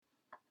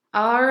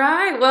All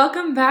right,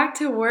 welcome back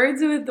to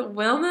Words with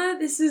Wilma.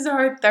 This is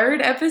our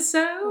third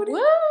episode.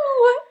 Woo!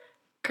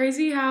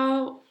 Crazy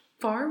how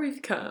far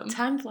we've come.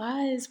 Time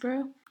flies,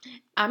 bro.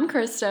 I'm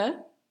Krista.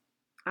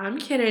 I'm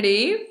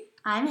Kennedy.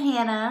 I'm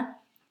Hannah.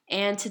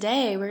 And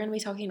today we're going to be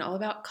talking all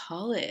about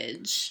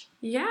college.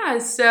 Yeah,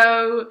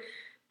 so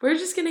we're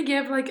just going to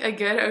give a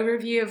good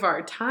overview of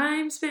our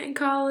time spent in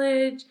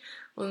college,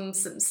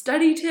 some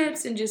study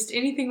tips, and just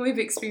anything we've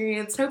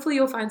experienced. Hopefully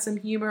you'll find some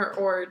humor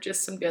or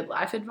just some good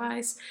life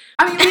advice.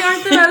 I mean, we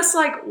aren't the most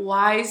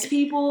wise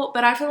people,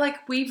 but I feel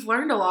like we've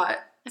learned a lot.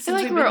 I feel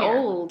like we're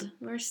old.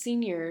 We're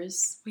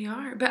seniors. We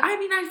are. But I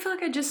mean, I feel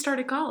like I just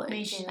started college.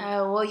 Me too.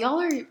 Oh,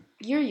 well,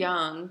 you're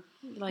young.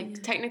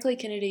 Technically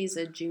Kennedy's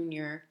a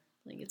junior.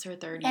 It's her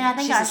third year. And I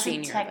think She's I a should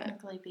senior,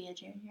 technically be a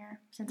junior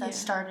since I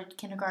started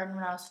kindergarten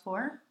when I was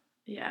 4.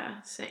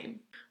 Yeah, same.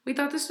 We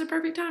thought this was the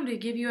perfect time to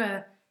give you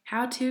a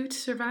how-to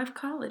survive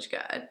college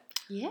guide.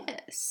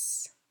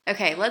 Yes.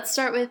 Okay, let's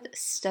start with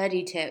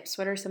study tips.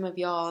 What are some of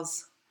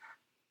y'all's?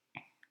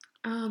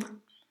 I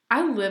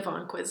live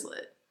on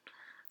Quizlet.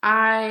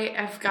 I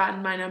have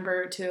gotten my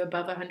number to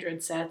above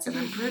 100 sets, and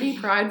I'm pretty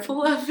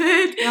prideful of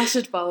it. Y'all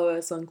should follow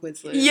us on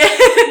Quizlet. Yeah.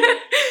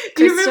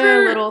 Do you Krista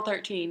remember? Little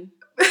 13.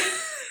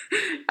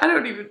 I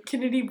don't even.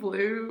 Kennedy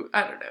Blue.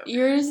 I don't know.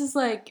 Yours is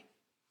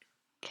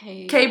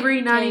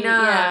K-Bree 99.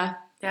 Yeah.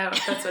 Yeah,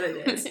 that's what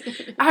it is.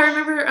 I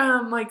remember,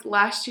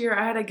 last year,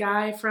 I had a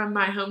guy from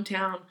my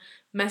hometown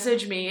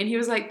message me, and he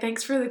was like,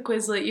 "Thanks for the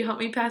Quizlet. You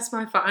helped me pass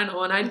my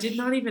final." And I did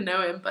not even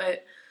know him,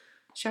 but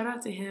shout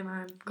out to him.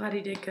 I'm glad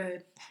he did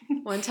good.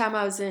 One time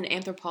I was in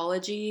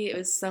anthropology. It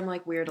was some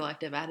weird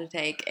elective I had to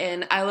take.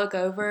 And I look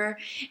over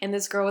and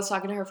this girl was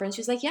talking to her friend.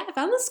 She was like, "Yeah, I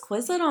found this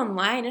Quizlet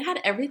online. It had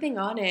everything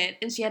on it."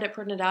 And she had it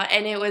printed out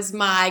and it was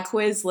my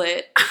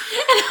Quizlet. And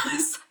I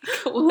was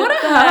like, what What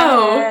a the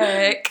hoe.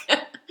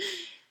 heck?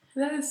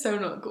 That is so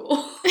not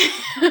cool.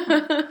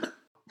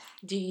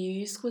 Do you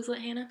use Quizlet,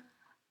 Hannah?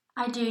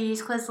 I do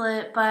use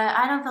Quizlet, but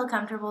I don't feel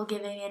comfortable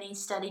giving any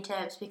study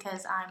tips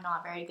because I'm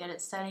not very good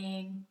at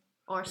studying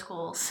or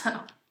school, so.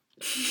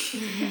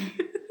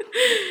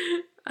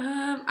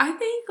 I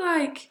think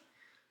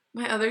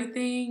my other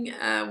thing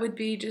would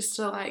be just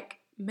to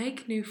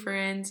make new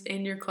friends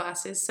in your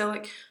classes.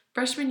 So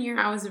freshman year,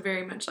 I was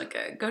very much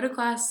a go to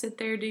class, sit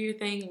there, do your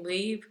thing,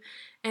 leave.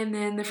 And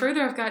then the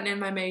further I've gotten in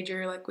my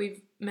major,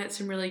 we've met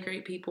some really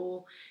great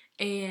people,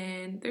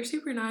 and they're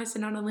super nice.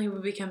 And not only have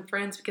we become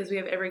friends because we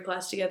have every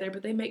class together,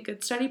 but they make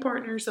good study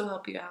partners. They'll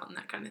help you out and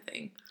that kind of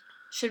thing.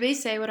 Should we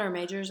say what our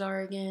majors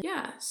are again?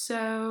 Yeah.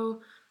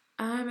 So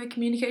I'm a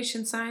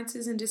communication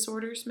sciences and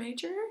disorders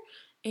major,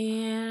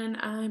 and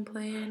I'm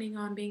planning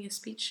on being a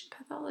speech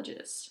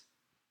pathologist.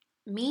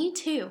 Me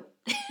too.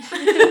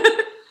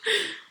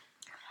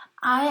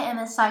 I am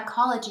a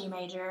psychology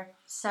major,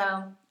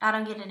 so I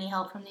don't get any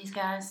help from these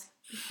guys.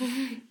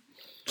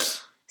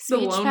 The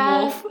lone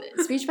wolf.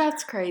 Speech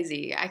path's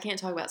crazy. I can't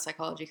talk about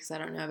psychology because I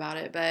don't know about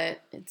it,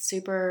 but it's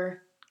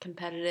super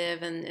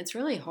competitive and it's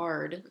really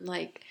hard.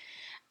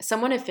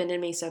 Someone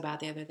offended me so bad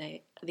the other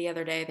day.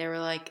 They were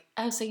like,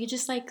 "Oh, so you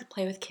just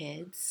play with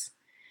kids?"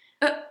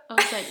 I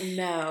was like,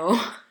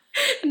 "No,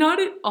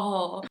 not at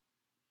all."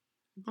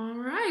 All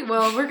right.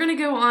 Well, we're gonna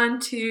go on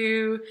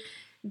to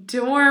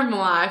dorm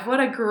life. What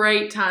a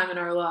great time in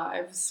our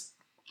lives.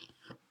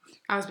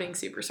 I was being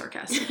super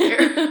sarcastic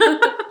there.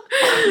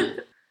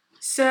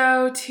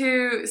 So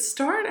to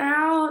start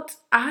out,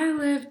 I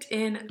lived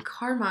in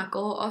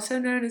Carmichael, also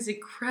known as the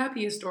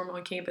crappiest dorm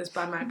on campus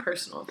by my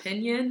personal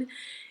opinion.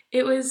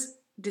 It was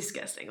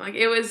disgusting.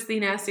 It was the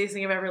nastiest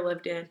thing I've ever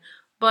lived in.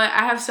 But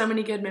I have so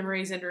many good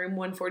memories in room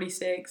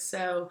 146,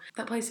 so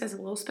that place has a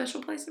little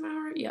special place in my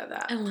heart. Yeah,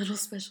 that. a little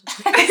special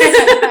place."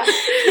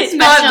 It's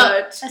not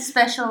much. A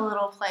special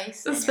little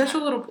place. A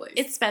special little place.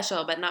 It's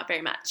special, but not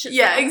very much.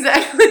 Yeah,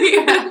 exactly.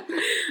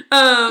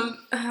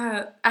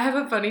 I have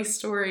a funny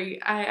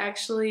story. I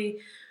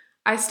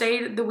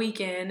stayed the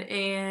weekend,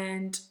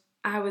 and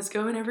I was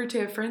going over to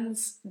a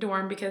friend's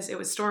dorm because it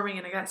was storming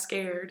and I got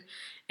scared.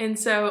 And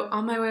so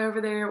on my way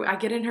over there, I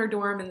get in her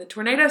dorm and the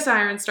tornado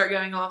sirens start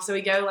going off. So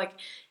we go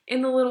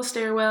in the little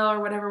stairwell or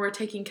whatever, we're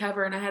taking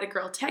cover. And I had a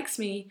girl text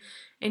me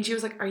and she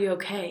was like, "Are you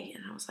okay?"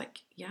 And I was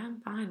like, "Yeah,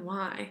 I'm fine.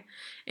 Why?"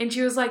 And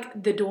she was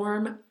like, "The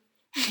dorm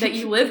that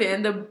you live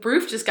in, the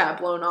roof just got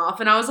blown off."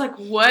 And I was like,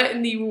 "What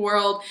in the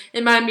world?"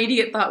 And my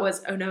immediate thought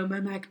was, "Oh no, my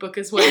MacBook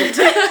is wet."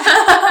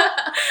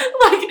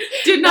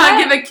 Did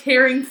not give a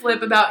caring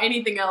flip about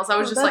anything else. I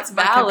was just that's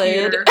my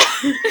valid. computer.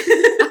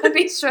 I'd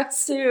be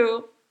stressed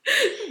too.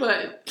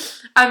 But,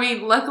 I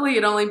mean, luckily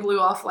it only blew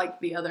off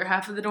the other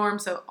half of the dorm,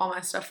 so all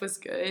my stuff was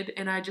good.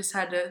 And I just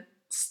had to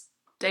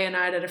stay a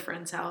night at a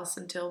friend's house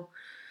until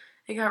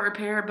it got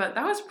repaired. But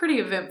that was a pretty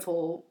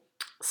eventful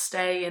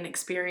stay and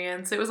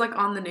experience. It was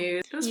on the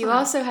news. It was You fun.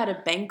 also had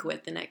a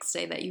banquet the next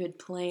day that you had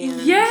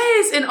planned.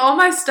 Yes, and all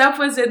my stuff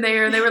was in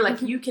there, and they were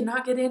like, "You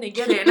cannot get in and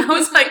get it." And I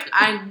was like,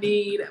 "I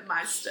need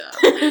my stuff."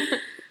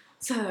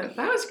 So that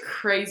was a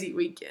crazy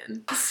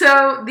weekend.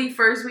 So the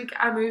first week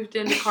I moved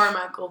into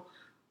Carmichael,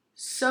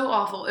 so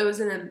awful. It was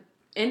in the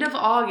end of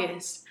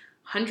August,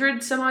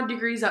 100 some odd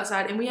degrees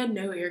outside, and we had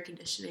no air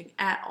conditioning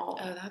at all.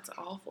 Oh, that's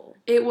awful.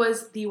 It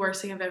was the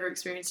worst thing I've ever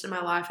experienced in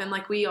my life. And,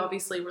 like, we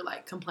obviously were,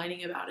 like,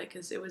 complaining about it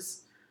because it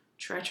was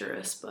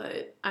treacherous.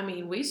 But, I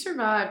mean, we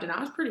survived, and I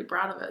was pretty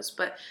proud of us.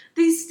 But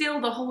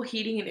the whole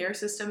heating and air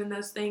system in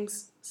those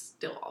things,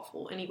 still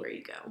awful anywhere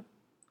you go.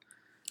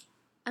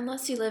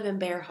 Unless you live in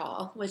Bear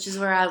Hall, which is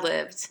where I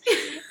lived.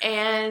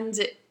 And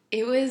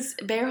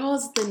Bear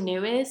Hall's the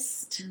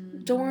newest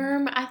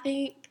dorm, I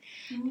think.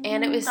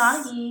 And it was...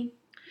 Doggy.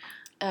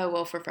 Oh,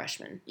 well, for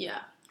freshmen. Yeah.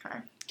 Okay.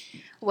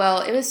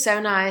 Well, it was so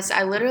nice.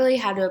 I literally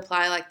had to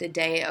apply, like, the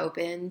day it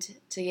opened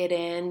to get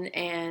in,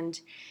 and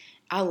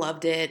I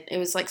loved it. It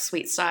was, like,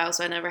 suite style,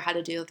 so I never had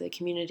to deal with the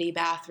community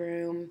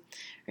bathroom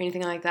or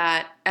anything like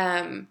that.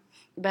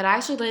 But I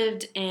actually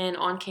lived in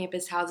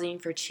on-campus housing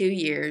for 2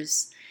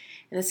 years.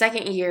 In the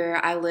second year,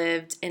 I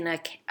lived in an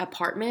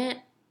apartment.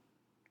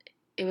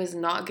 It was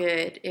not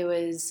good. It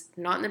was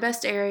not in the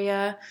best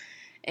area,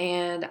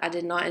 and I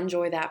did not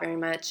enjoy that very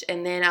much.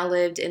 And then I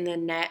lived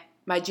in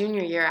my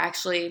junior year,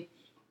 actually.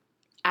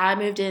 I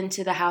moved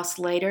into the house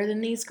later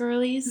than these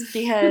girlies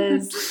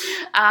because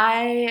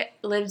I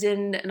lived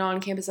in an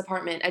on-campus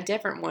apartment, a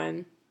different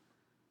one,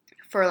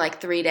 for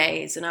like 3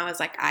 days. And I was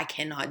like, I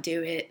cannot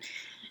do it.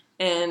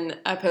 And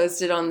I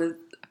posted on the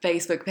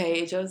Facebook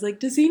page. I was like,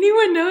 does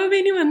anyone know of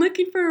anyone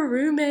looking for a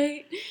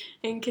roommate?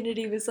 And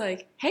Kennedy was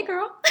like, hey,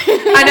 girl.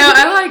 I know.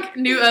 I, like,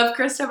 knew of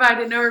Krista, but I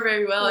didn't know her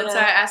very well. Yeah. And so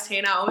I asked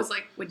Hannah, I was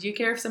like, would you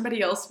care if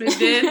somebody else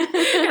moved in?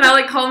 And I,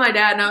 like, called my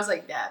dad, and I was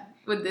like, Dad,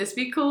 would this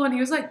be cool? And he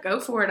was like,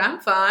 go for it. I'm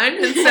fine.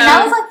 And so And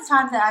that was, like, the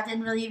time that I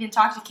didn't really even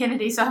talk to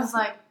Kennedy, so I was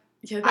like,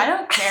 I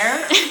don't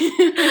care.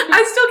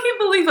 I still can't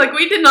believe, like,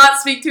 we did not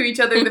speak to each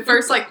other the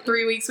first, like,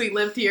 3 weeks we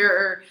lived here,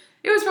 or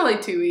it was probably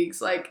 2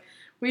 weeks. Like,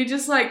 we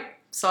just, like,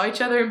 saw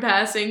each other in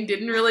passing,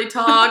 didn't really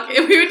talk,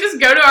 and we would just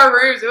go to our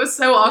rooms. It was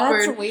so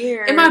awkward. That's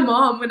weird. And my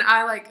mom, when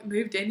I, like,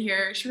 moved in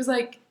here, she was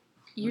like,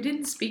 you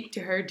didn't speak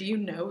to her. Do you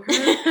know her?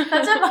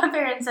 That's what my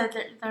parents said.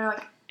 They're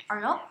like,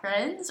 are y'all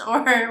friends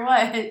or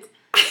what?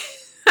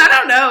 I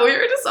don't know. We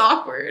were just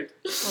awkward.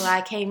 Well,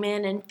 I came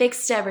in and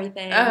fixed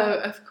everything. Oh,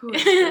 of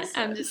course.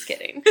 I'm just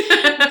kidding.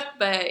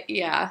 But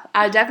yeah,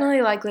 I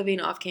definitely like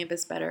living off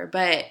campus better.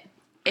 But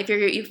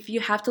if you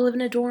have to live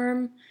in a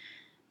dorm,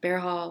 Bear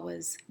Hall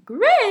was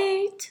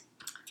great.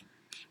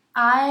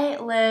 I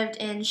lived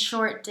in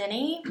Short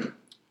Denny,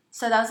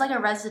 so that was like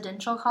a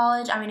residential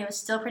college. I mean, it was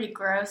still pretty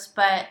gross,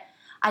 but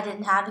I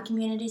didn't have a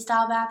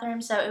community-style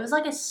bathroom, so it was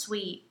like a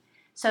suite.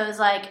 So it was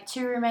like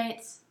 2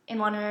 roommates in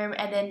one room,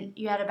 and then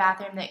you had a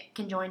bathroom that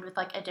conjoined with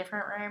like a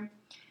different room.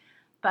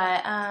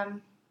 But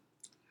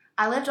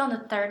I lived on the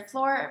 3rd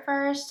floor at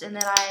first, and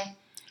then I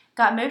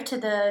got moved to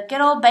the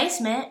good old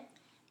basement,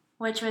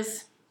 which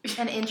was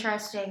an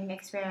interesting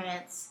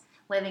experience,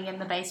 living in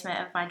the basement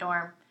of my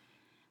dorm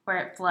where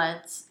it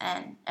floods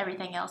and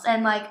everything else.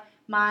 And, like,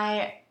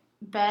 my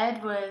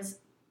bed was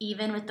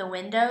even with the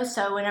window,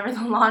 so whenever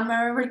the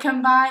lawnmower would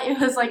come by, it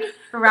was, like,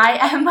 right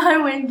at my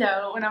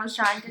window when I was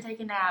trying to take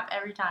a nap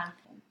every time.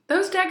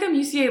 Those daggum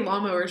UCA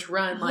lawnmowers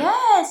run, like,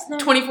 Yes,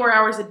 24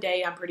 hours a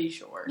day, I'm pretty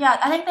sure. Yeah,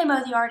 I think they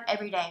mow the yard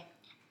every day.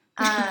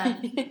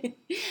 And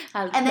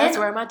that's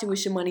where my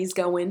tuition money's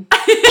going.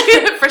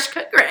 Fresh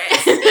cut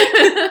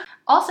grass.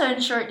 Also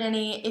in Short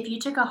Denny, if you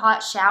took a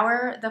hot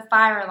shower, the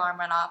fire alarm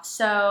went off.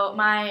 So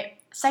my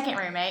second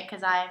roommate,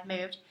 because I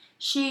moved,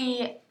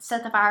 she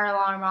set the fire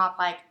alarm off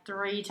like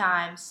 3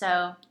 times.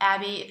 So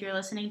Abby, if you're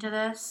listening to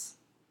this,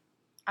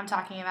 I'm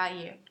talking about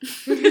you.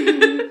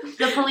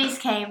 The police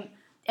came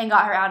and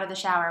got her out of the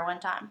shower one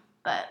time.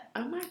 But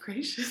oh my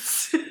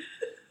gracious.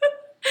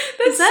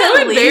 That's that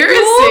so illegal?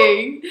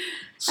 embarrassing.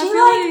 she I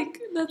feel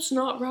like that's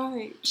not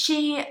right.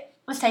 she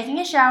was taking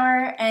a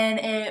shower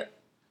and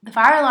the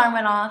fire alarm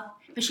went off,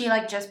 but she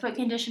like just put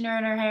conditioner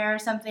in her hair or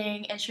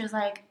something, and she was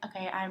like,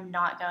 okay, I'm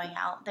not going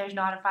out. There's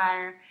not a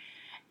fire.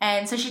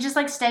 And so she just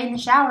like stayed in the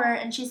shower,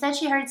 and she said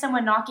she heard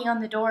someone knocking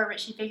on the door, but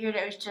she figured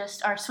it was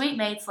just our suite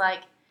mates,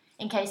 like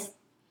in case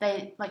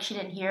she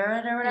didn't hear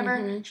it or whatever.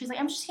 Mm-hmm. She was like,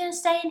 I'm just gonna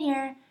stay in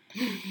here.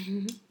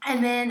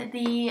 And then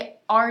the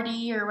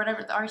RD or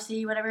whatever, the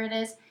RC, whatever it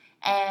is,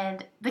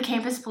 and the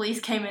campus police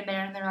came in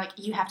there, and they're like,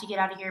 you have to get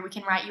out of here. We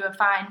can write you a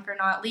fine for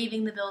not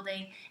leaving the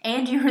building,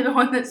 and you were the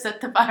one that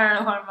set the fire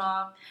alarm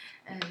off.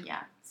 And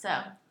yeah, so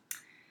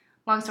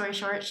long story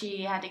short,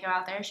 she had to go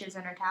out there. She was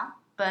in her towel,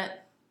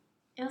 but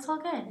it was all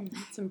good.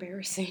 That's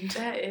embarrassing.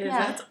 That is.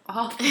 Yeah. That's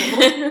awful.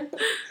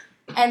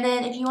 And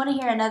then if you want to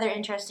hear another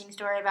interesting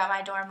story about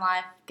my dorm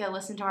life, go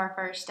listen to our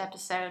first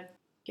episode.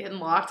 Getting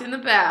locked in the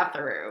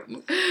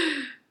bathroom.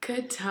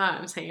 Good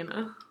times,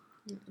 Hannah.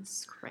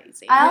 It's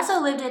crazy. I also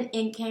lived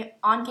in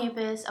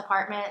on-campus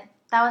apartment.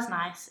 That was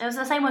nice. It was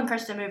the same one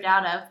Krista moved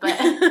out of, but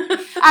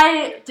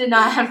I did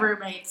not have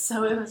roommates,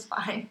 so it was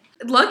fine.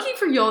 Lucky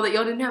for y'all that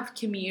y'all didn't have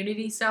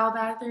community-style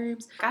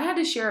bathrooms. I had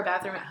to share a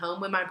bathroom at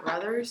home with my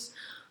brothers,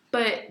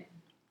 but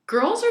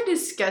girls are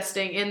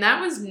disgusting, and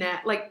that was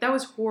that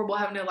was horrible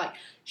having to like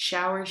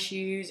shower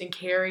shoes and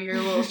carry your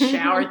little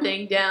shower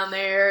thing down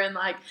there. And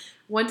like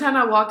one time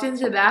I walked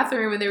into the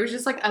bathroom and there was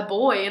just like a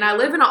boy, and I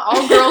live in an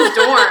all-girls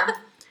dorm.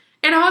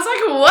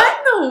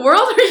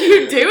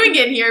 you doing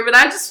in here? But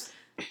I just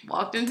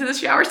walked into the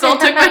shower stall,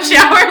 took my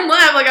shower, and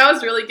left. Like, I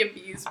was really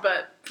confused,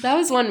 but... That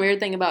was one weird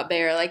thing about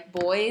Bear. Like,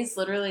 boys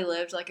literally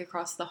lived, like,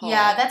 across the hall.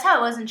 Yeah, that's how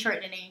it was in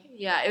Short Denny.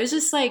 Yeah, it was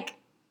just, like,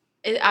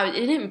 it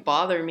didn't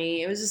bother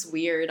me. It was just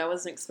weird. I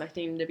wasn't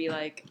expecting to be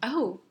like,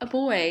 oh, a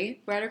boy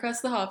right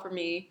across the hall from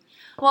me.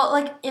 Well,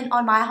 like,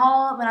 on my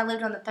hall, when I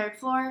lived on the 3rd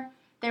floor,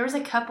 there was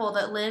a couple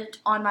that lived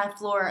on my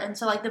floor. And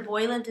so, like, the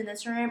boy lived in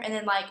this room, and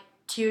then, like,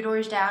 2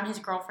 doors down, his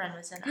girlfriend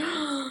was in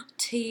it.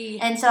 Tea.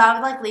 And so I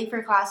would, like, leave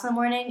for class in the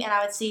morning, and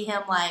I would see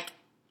him, like,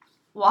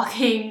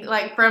 walking,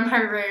 like, from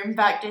her room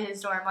back to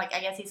his dorm. Like, I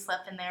guess he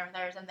slept in there with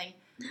her or something.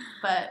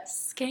 But...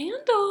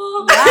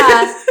 Scandal.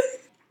 Yeah.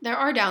 There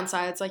are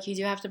downsides. Like, you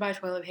do have to buy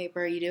toilet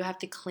paper. You do have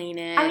to clean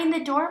it. I mean,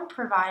 the dorm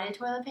provided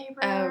toilet paper.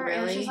 Oh, really?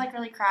 It was just, like,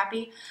 really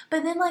crappy.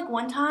 But then, like,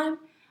 one time,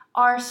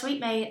 our suite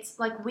mates,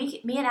 like,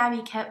 me and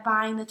Abby kept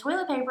buying the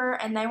toilet paper,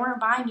 and they weren't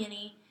buying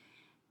any.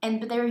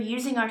 But they were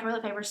using our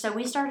toilet paper, so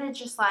we started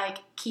just, like,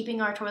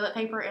 keeping our toilet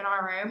paper in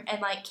our room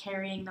and, like,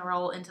 carrying the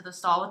roll into the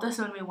stall with us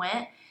when we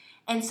went.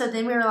 And so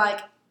then we were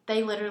like,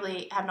 they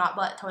literally have not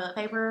bought toilet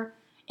paper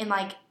in,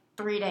 like,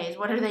 3 days.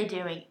 What are they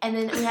doing? And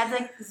then we had,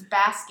 like, this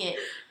basket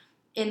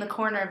in the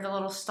corner of the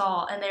little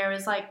stall, and there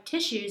was, like,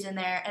 tissues in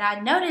there. And I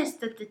noticed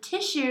that the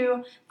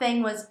tissue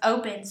thing was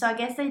open, so I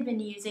guess they'd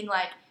been using,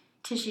 like,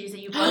 tissues that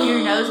you blow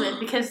your nose with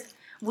because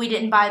we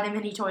didn't buy them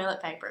any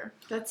toilet paper.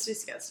 That's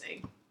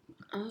disgusting.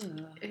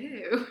 Ugh.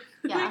 Ew.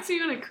 It Yeah. makes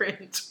me want to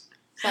cringe.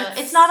 So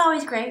it's not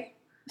always great.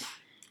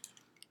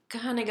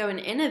 Kind of going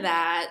into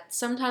that,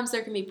 sometimes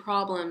there can be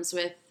problems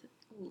with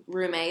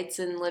roommates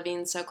and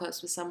living so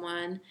close with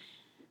someone.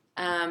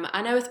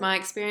 I know with my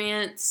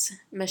experience,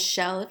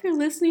 Michelle, if you're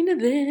listening to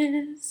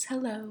this,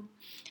 hello.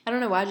 I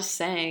don't know why I just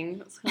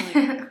sang. It's kind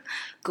of like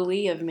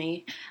glee of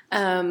me.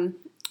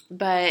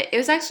 But it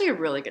was actually a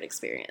really good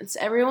experience.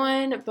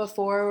 Everyone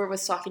before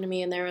was talking to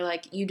me, and they were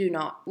like,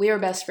 we were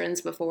best friends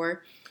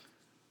before.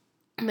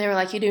 And they were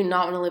like, you do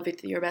not want to live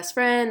with your best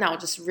friend. That will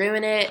just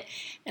ruin it.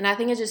 And I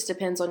think it just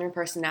depends on your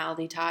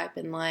personality type.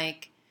 And,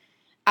 like,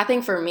 I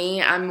think for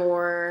me, I'm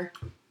more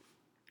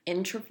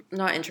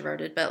not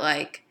introverted, but,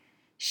 like,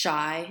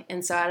 shy.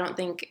 And so I don't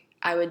think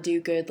I would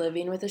do good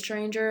living with a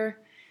stranger.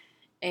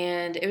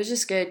 And it was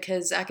just good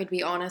because I could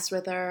be honest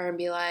with her and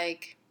be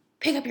like,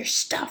 pick up your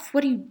stuff.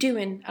 What are you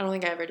doing? I don't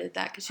think I ever did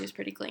that because she was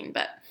pretty clean.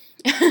 But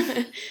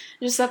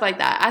just stuff like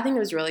that. I think it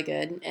was really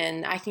good.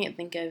 And I can't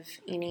think of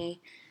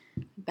any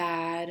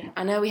bad.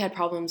 I know we had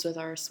problems with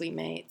our suite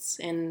mates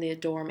in the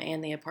dorm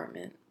and the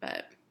apartment,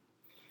 but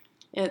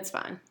it's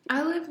fine.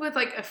 I lived with,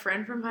 like, a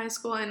friend from high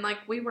school, and, like,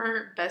 we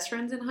weren't best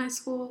friends in high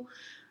school,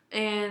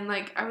 and,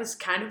 like, I was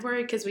kind of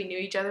worried because we knew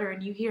each other,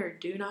 and you hear,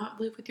 do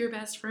not live with your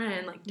best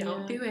friend, like,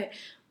 don't do it.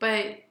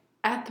 But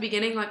at the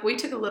beginning, like, we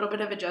took a little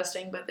bit of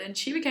adjusting, but then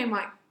she became,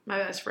 like, my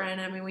best friend.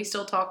 I mean, we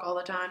still talk all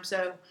the time,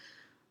 so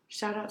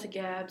shout out to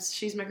Gabs.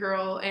 She's my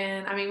girl.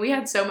 And, I mean, we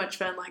had so much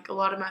fun. Like, a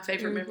lot of my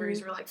favorite memories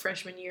were, like,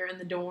 freshman year in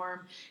the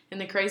dorm. And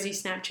the crazy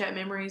Snapchat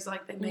memories,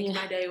 like, they make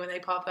my day when they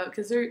pop up.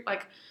 Because they're,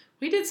 like,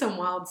 we did some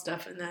wild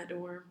stuff in that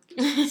dorm.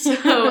 So,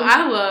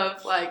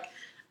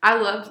 I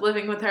loved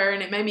living with her.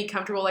 And it made me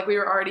comfortable. Like, we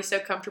were already so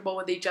comfortable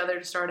with each other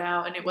to start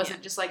out. And it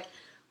wasn't just, like,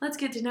 let's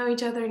get to know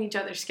each other and each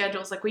other's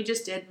schedules. Like, we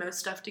just did most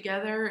stuff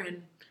together.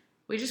 And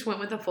we just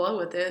went with the flow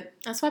with it.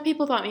 That's why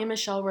people thought me and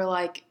Michelle were,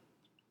 like,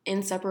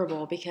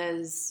 inseparable,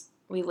 because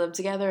we lived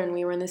together and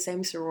we were in the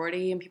same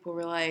sorority, and people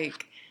were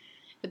like,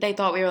 but they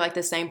thought we were like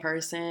the same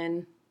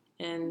person,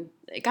 and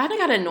it kind of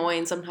got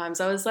annoying sometimes.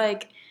 I was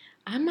like,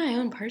 I'm my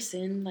own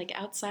person, like,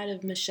 outside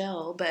of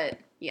Michelle. But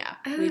yeah,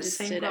 we just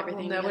did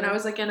everything though, when I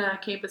was, like, in a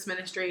campus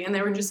ministry, and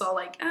they were just all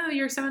like, oh,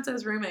 you're so and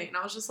so's roommate, and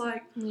I was just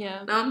like,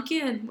 no, I'm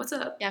Ken, what's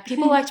up? Yeah,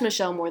 people liked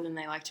Michelle more than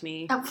they liked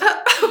me.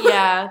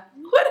 Yeah.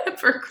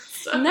 Whatever,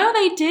 Krista. No,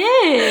 they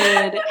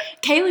did.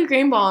 Kaylee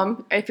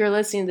Greenbaum, if you're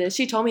listening to this,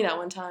 she told me that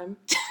one time.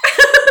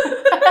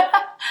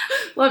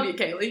 Love you,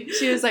 Kaylee.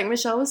 She was like,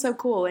 Michelle was so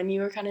cool, and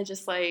you were kind of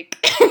just like...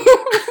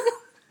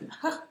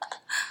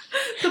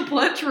 The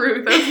blunt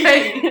truth,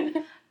 okay.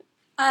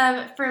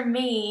 For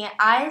me,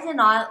 I did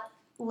not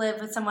live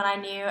with someone I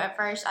knew at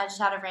first. I just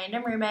had a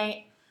random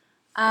roommate.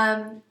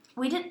 I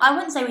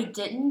wouldn't say we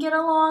didn't get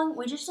along.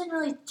 We just didn't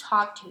really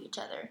talk to each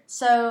other.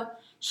 So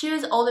she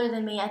was older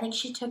than me. I think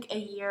she took a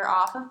year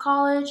off of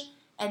college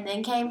and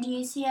then came to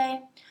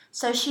UCA.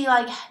 So she,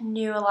 like,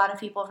 knew a lot of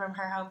people from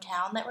her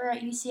hometown that were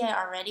at UCA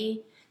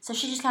already. So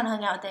she just kind of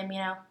hung out with them, you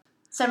know.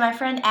 So my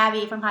friend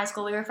Abby from high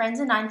school, we were friends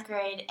in 9th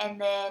grade,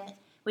 and then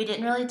we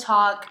didn't really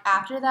talk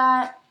after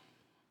that.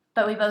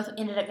 But we both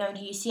ended up going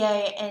to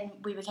UCA, and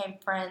we became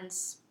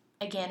friends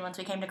again once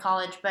we came to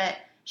college. But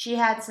she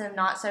had some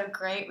not so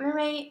great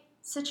roommate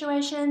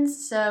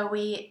situations, so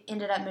we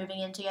ended up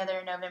moving in together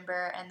in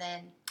November, and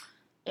then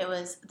it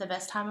was the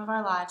best time of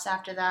our lives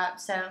after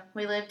that. So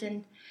we lived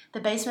in the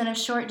basement of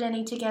Short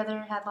Denny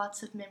together, had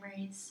lots of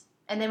memories.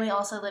 And then we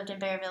also lived in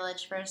Bear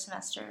Village for a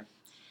semester.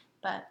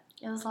 But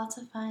it was lots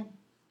of fun.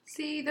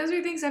 See, those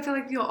are things I feel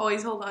like you'll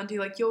always hold on to.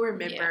 Like, you'll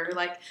remember,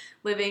 like,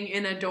 living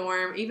in a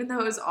dorm, even though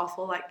it was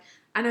awful. Like,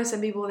 I know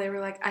some people, they were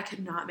like, I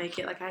could not make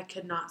it. Like, I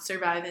could not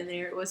survive in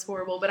there. It was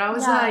horrible. But I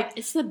was like,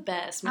 it's the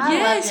best.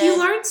 yes, you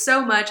learn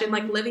so much. And,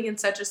 like, living in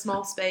such a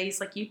small space,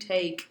 like, you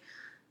take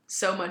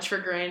so much for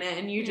granted.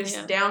 And you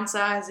just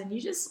downsize and you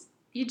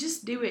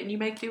just do it. And you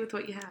make do with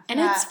what you have. And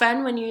it's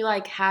fun when you,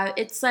 like,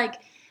 it's, like,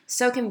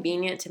 so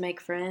convenient to make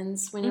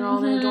friends when you're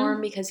all in a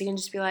dorm because you can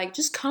just be like,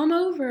 just come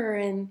over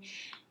and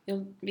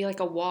it'll be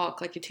like a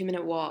walk, like a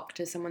 2-minute walk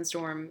to someone's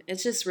dorm.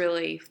 It's just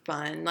really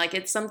fun. Like,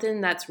 it's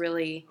something that's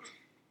really...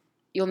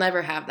 You'll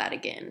never have that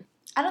again.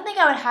 I don't think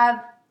I would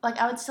have, like,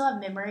 I would still have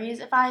memories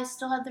if I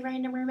still had the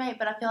random roommate,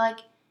 but I feel like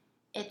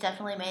it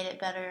definitely made it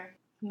better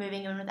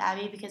moving in with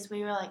Abby because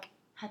we were, like,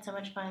 had so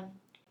much fun.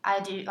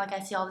 I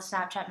see all the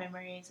Snapchat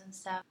memories and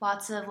stuff.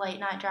 Lots of late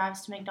night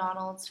drives to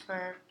McDonald's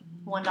for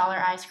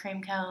 $1 ice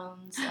cream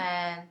cones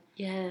and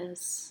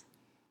yes,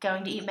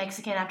 going to eat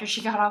Mexican after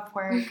she got off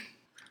work.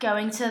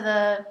 Going to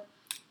the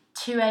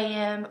 2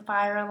 a.m.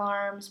 fire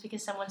alarms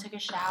because someone took a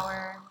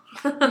shower.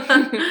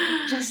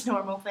 Just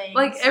normal things.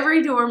 Like,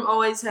 every dorm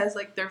always has,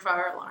 like, their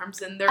fire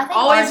alarms, and they're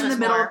always in the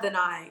middle of the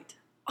night.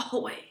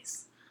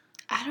 Always.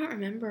 I don't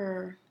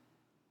remember.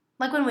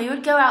 Like, when we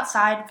would go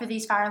outside for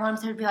these fire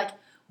alarms, they would be like,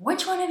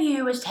 which one of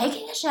you was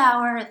taking a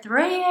shower at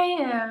 3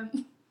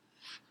 a.m.?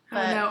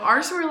 I know.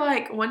 Ours were,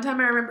 like, one time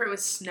I remember it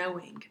was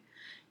snowing,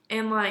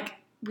 and, like,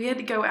 we had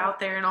to go out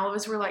there, and all of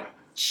us were, like,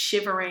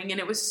 shivering, and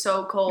it was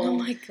so cold. Oh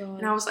my god.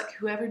 And I was like,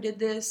 whoever did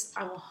this,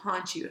 I will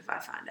haunt you if I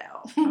find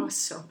out. I was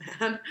so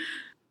mad.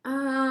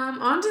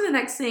 On to the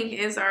next thing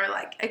is our,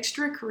 like,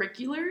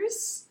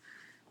 extracurriculars.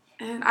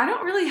 And I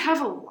don't really have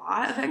a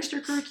lot of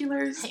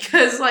extracurriculars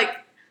because, like,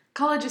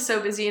 college is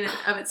so busy in and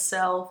of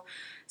itself.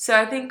 So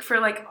I think for,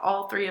 like,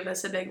 all three of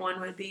us, a big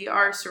one would be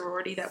our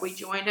sorority that we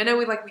joined. I know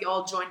we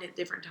all joined at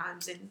different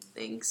times and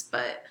things,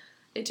 but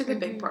it took a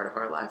big part of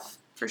our life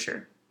for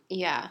sure.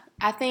 Yeah.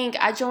 I think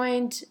I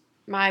joined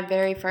my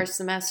very first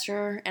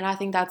semester, and I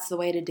think that's the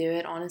way to do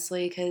it,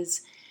 honestly,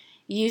 because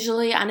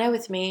usually, I know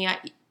with me,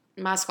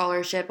 my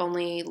scholarship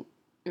only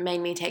made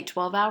me take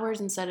 12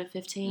 hours instead of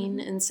 15,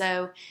 and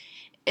so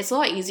it's a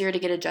lot easier to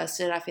get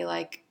adjusted, I feel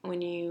like,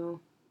 when you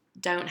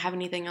don't have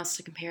anything else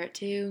to compare it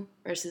to,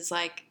 versus,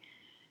 like,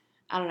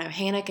 I don't know,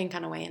 Hannah can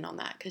kind of weigh in on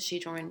that, because she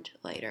joined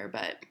later,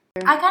 but...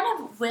 I kind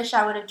of wish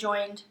I would have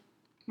joined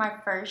my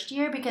first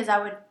year, because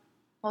I would,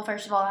 well,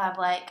 first of all, have,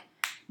 like,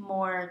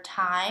 more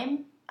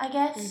time, I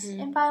guess,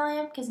 in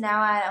Philam, because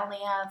now I only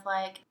have,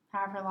 like,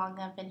 however long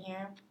I've been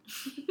here,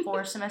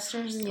 4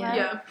 semesters left.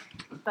 Yeah.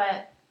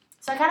 But,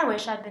 so I kind of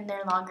wish I'd been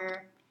there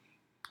longer.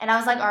 And I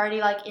was, like,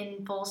 already, like,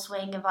 in full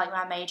swing of, like,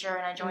 my major,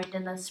 and I joined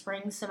in the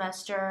spring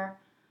semester,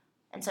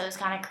 and so it was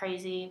kind of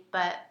crazy,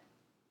 but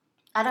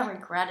I don't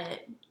regret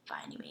it by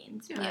any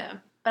means. Yeah.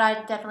 But I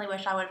definitely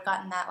wish I would have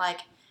gotten that,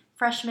 like,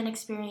 freshman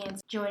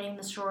experience, joining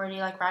the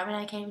sorority, like, right when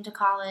I came to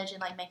college,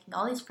 and, like, making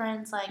all these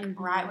friends, like,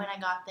 right when I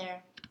got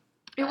there.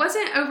 It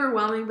wasn't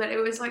overwhelming, but it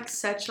was, like,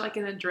 such, like,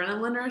 an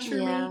adrenaline rush for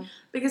me.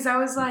 Because I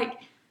was, like,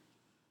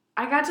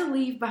 I got to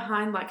leave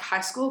behind, like,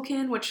 high school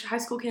kin, which high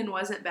school kin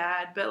wasn't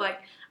bad. But, like,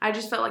 I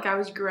just felt like I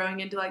was growing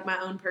into, like, my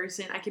own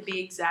person. I could be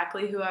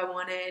exactly who I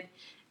wanted,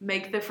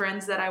 make the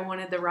friends that I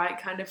wanted, the right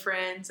kind of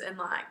friends. And,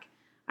 like,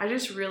 I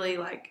just really,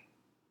 like,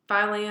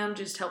 Philam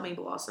just helped me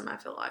blossom, I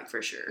feel like,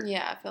 for sure.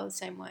 Yeah, I feel the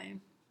same way.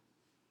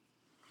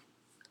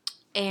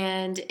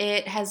 And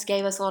it has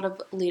gave us a lot of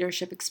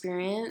leadership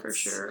experience. For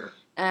sure.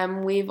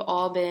 We've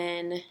all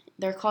been,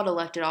 they're called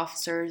elected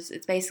officers.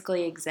 It's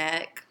basically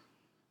exec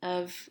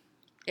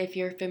if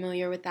you're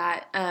familiar with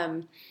that.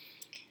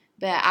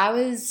 But I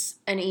was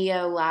an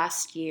EO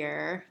last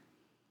year,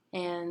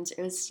 and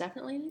it was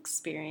definitely an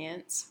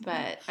experience,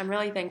 but I'm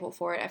really thankful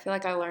for it. I feel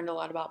like I learned a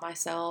lot about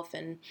myself,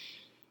 and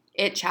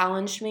it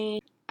challenged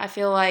me. I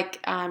feel like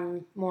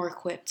I'm more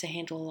equipped to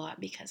handle a lot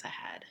because I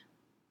had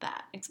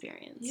that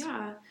experience.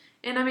 Yeah.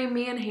 And, I mean,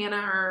 me and Hannah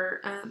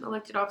are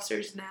elected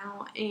officers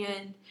now,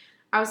 and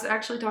I was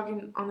actually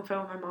talking on the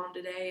phone with my mom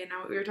today, and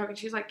we were talking,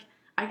 she was like,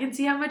 I can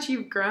see how much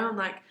you've grown,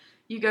 like,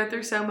 you go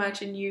through so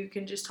much, and you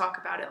can just talk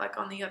about it, like,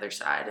 on the other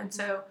side, and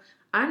so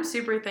I'm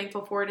super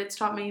thankful for it. It's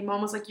taught me,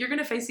 Mom was like, you're going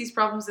to face these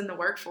problems in the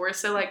workforce,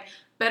 so, like,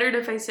 better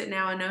to face it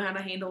now and know how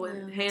to handle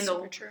it,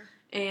 Super true.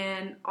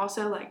 And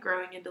also, like,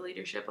 growing into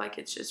leadership, like,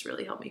 it's just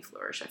really helped me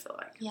flourish, I feel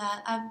like. Yeah,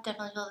 I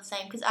definitely feel the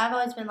same, because I've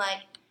always been,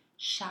 like,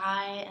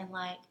 shy and,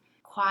 like,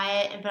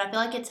 quiet, but I feel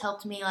like it's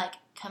helped me, like,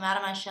 come out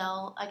of my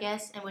shell, I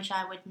guess, and which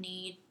I would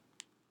need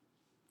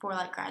for,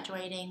 like,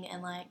 graduating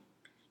and, like,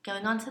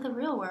 going on to the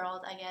real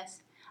world, I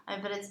guess.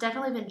 But it's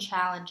definitely been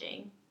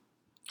challenging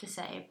to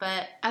say,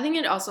 but I think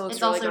it also looks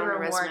it's really also good on a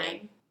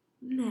rewarding.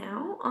 resume.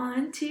 Now,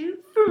 on to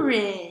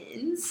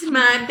friends,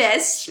 my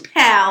best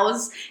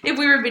pals. If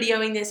we were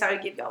videoing this, I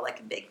would give y'all,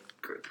 like, a big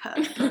group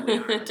hug, but we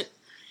aren't.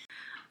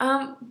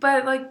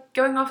 But, like,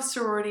 going off of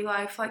sorority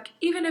life, like,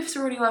 even if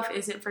sorority life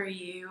isn't for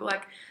you,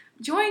 like,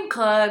 join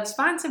clubs,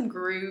 find some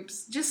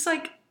groups, just,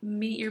 like,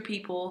 meet your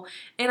people.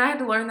 And I had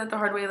to learn that the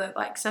hard way, that,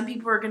 like, some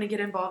people are going to get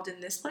involved in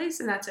this place,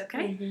 and that's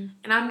okay.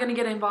 And I'm going to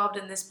get involved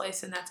in this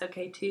place, and that's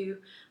okay, too.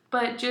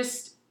 But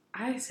just,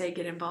 I say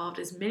get involved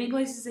as many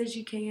places as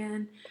you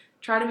can.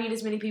 try to meet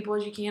as many people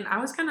as you can. I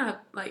was kind of,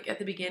 like, at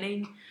the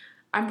beginning,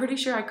 I'm pretty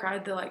sure I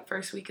cried the, like,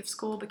 first week of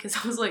school because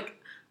I was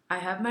like, I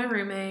have my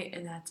roommate,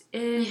 and that's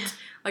it. Yeah.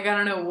 Like, I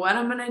don't know what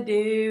I'm going to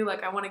do.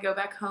 Like, I want to go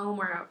back home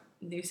where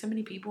I knew so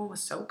many people and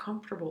was so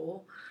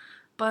comfortable.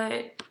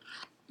 But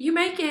you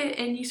make it,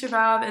 and you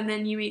survive, and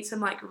then you meet some,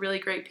 like, really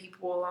great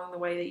people along the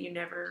way that you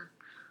never,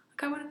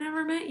 like, I would have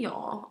never met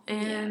y'all.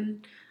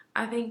 And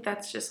I think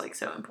that's just, like,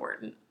 so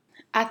important.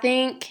 I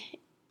think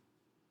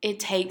it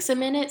takes a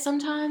minute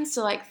sometimes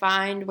to, like,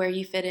 find where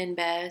you fit in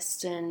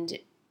best, and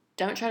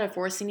don't try to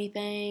force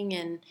anything.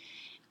 And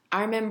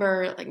I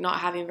remember, like, not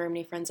having very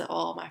many friends at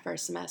all my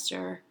first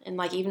semester. And,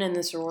 like, even in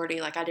the sorority,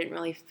 like, I didn't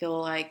really feel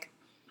like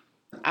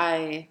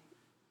I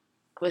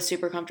was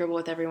super comfortable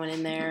with everyone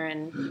in there.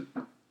 And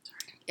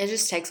it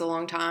just takes a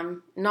long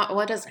time.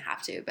 Well, it doesn't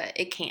have to, but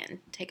it can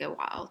take a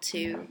while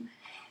to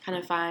kind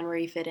of find where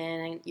you fit in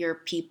and your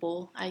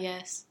people, I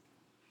guess.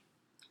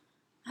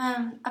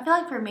 I feel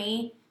like for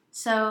me,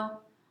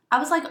 so I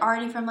was like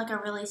already from like a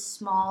really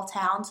small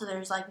town, so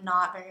there's like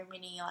not very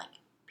many like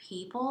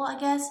people, I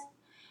guess.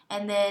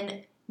 And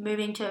then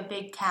moving to a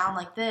big town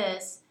like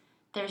this,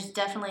 there's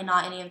definitely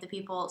not any of the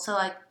people. So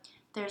like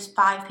there's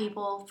 5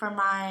 people from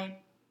my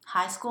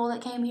high school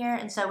that came here,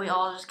 and so we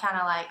all just kind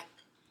of like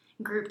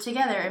grouped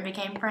together and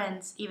became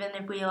friends, even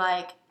if we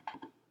like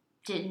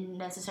didn't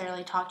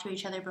necessarily talk to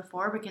each other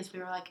before, because we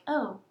were like,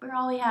 oh, we're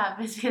all we have.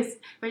 It's because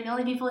we're the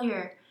only people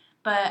here.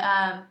 But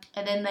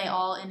and then they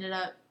all ended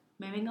up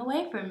moving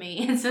away from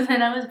me, and so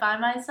then I was by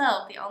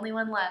myself, the only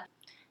one left.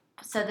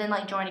 So then,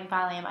 like, joining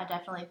Phi Lam, I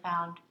definitely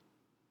found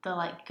the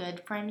like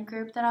good friend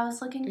group that I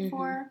was looking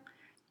for.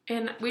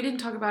 And we didn't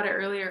talk about it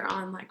earlier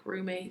on, like,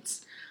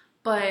 roommates,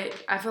 but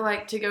I feel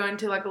like to go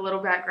into, like, a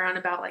little background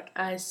about, like,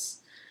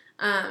 us,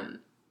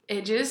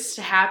 it just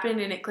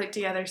happened and it clicked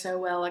together so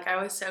well. Like,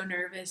 I was so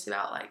nervous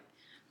about, like,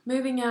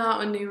 moving out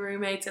with new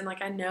roommates, and,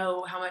 like, I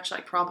know how much,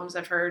 like, problems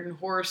I've heard and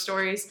horror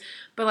stories,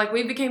 but, like,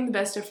 we became the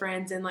best of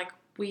friends, and, like,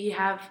 we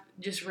have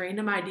just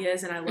random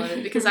ideas, and I love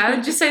it, because I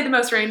would just say the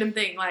most random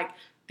thing, like,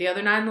 the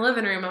other night in the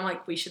living room, I'm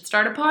like, we should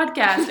start a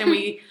podcast, and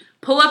we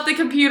pull up the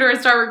computer and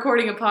start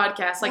recording a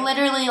podcast. Like,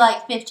 literally,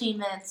 like, 15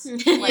 minutes.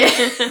 Yeah,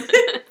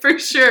 for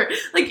sure.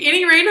 Like,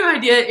 any random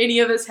idea any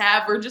of us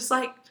have, we're just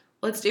like,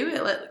 let's do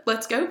it.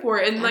 Let's go for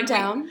it. And, like,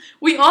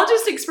 we all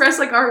just express,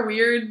 like, our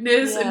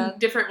weirdness in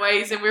different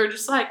ways, and we were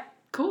just like,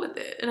 cool with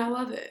it, and I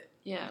love it.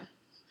 Yeah.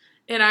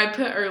 And I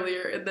put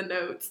earlier in the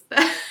notes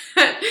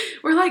that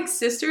we're like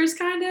sisters,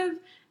 kind of,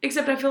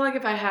 except I feel like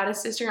if I had a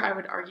sister, I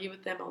would argue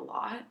with them a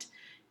lot.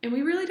 And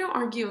we really don't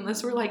argue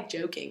unless we're, like,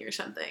 joking or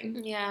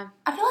something. Yeah.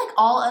 I feel like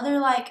all other,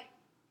 like,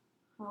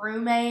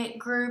 roommate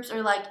groups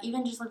or, like,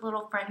 even just, like,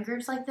 little friend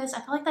groups like this,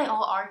 I feel like they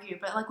all argue,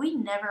 but, like, we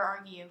never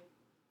argue.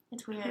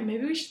 It's weird. Hey,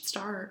 maybe we should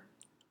start.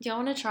 Y'all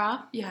want to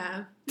try?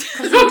 Yeah.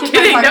 Because they took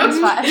my parking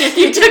spot.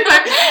 You took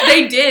my...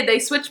 They did. They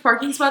switched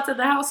parking spots at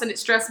the house, and it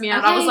stressed me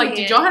out. Okay. I was like,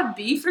 did y'all have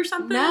beef or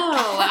something? No.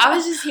 I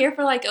was just here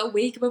for, like, a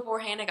week before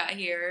Hannah got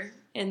here.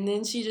 And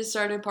then she just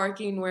started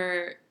parking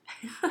where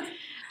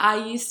I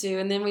used to,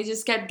 and then we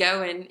just kept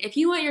going. If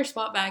you want your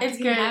spot back, you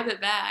can have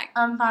it back.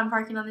 I'm fine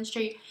parking on the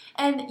street.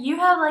 And you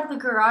have, like, the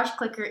garage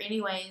clicker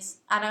anyways.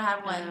 I don't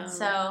have one,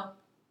 so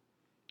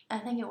I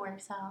think it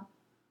works out.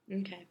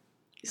 Okay.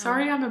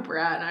 Sorry I'm a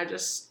brat, and I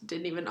just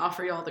didn't even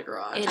offer y'all the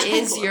garage. It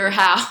is your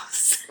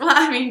house. Well,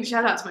 I mean,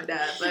 shout out to my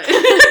dad, but...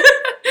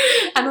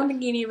 I don't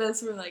think any of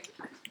us were like,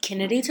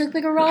 Kennedy took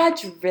the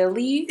garage?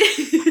 Really?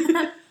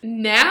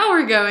 Now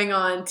we're going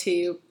on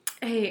to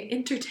a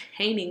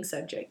entertaining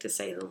subject, to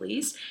say the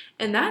least,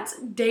 and that's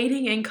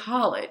dating in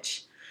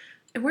college.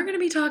 And we're going to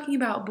be talking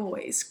about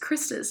boys,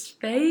 Krista's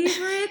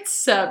favorite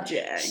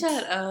subject.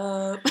 Shut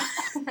up.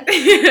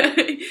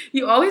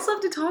 You always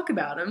love to talk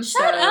about them.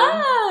 Shut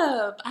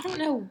up. I don't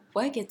know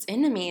what gets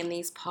into me in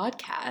these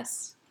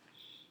podcasts.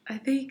 I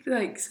think,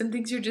 like, some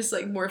things you're just,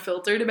 like, more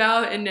filtered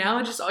about, and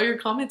now just all your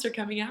comments are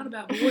coming out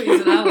about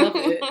boys, and I love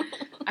it.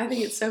 I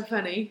think it's so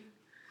funny.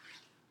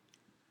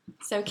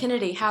 So,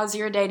 Kennedy, how's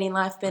your dating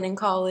life been in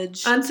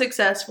college?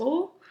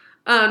 Unsuccessful.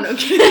 No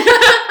kidding.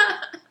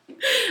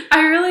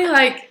 I really,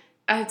 like...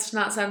 It's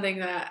not something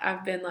that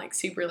I've been, like,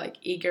 super, like,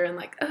 eager and,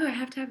 like, oh, I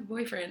have to have a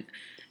boyfriend.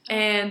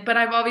 But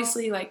I've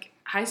obviously, like,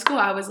 high school,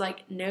 I was,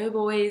 like, no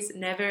boys,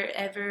 never,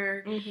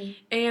 ever. Mm-hmm.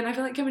 And I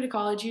feel like coming to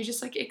college, you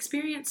just, like,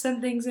 experience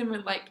some things in,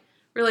 like,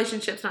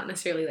 relationships, not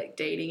necessarily, like,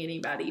 dating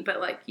anybody,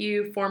 but, like,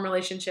 you form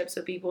relationships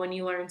with people and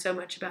you learn so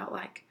much about,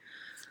 like,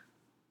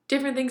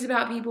 different things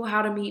about people,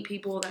 how to meet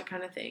people, that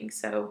kind of thing.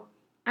 So,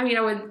 I mean,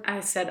 I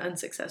said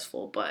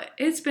unsuccessful, but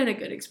it's been a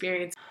good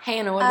experience.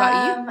 Hannah, what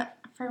about you?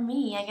 For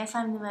me, I guess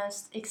I'm the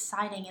most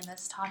exciting in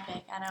this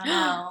topic. I don't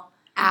know.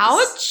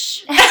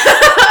 Ouch!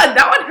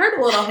 That one hurt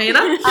a little,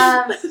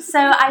 Hannah. So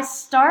I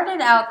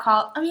started out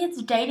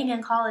it's dating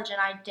in college,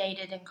 and I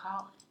dated in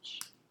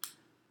college.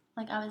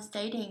 Like, I was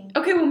dating.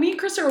 Okay, well, me and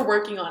Krista are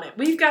working on it.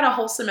 We've got a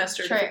whole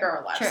semester to figure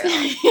our lives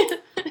out.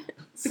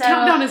 The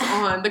countdown is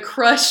on. The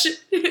crush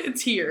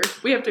It's here.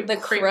 We have to. The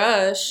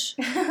crush.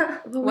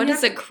 What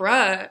is a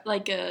crush?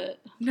 Like a.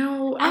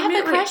 No, I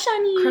have a crush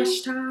on you.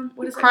 Crush time.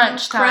 What is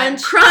Crunch time.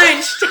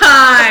 Crunch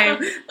time.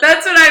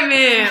 That's what I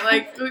meant.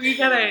 Like you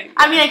gotta.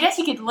 I mean, I guess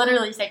you could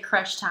literally say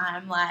crush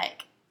time.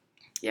 Like.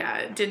 Yeah,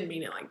 it didn't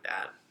mean it like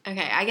that.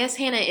 Okay, I guess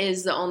Hannah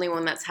is the only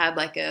one that's had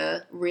like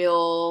a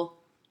real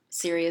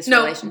serious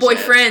relationship. No,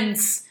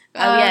 boyfriends.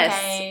 Oh, Okay.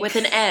 yes, with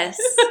an S.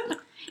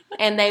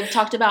 And they've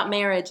talked about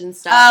marriage and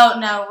stuff. Oh,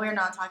 no, we're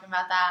not talking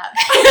about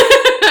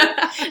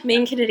that. Me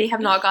and Kennedy have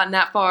not gotten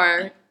that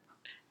far.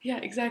 Yeah,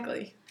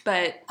 exactly.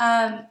 But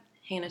Hannah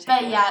takes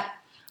But yeah,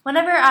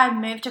 whenever I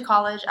moved to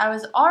college, I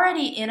was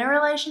already in a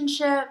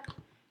relationship.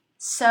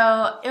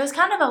 So it was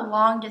kind of a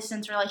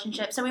long-distance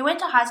relationship. So we went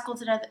to high school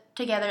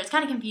together. It's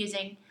kind of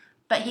confusing.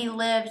 But he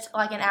lived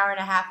like an hour and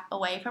a half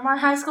away from our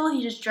high school.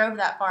 He just drove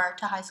that far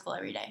to high school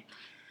every day.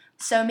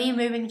 So me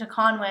moving to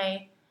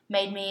Conway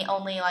made me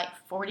only like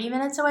 40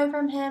 minutes away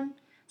from him.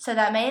 So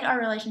that made our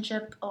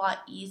relationship a lot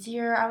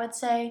easier, I would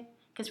say,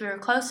 because we were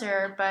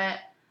closer. But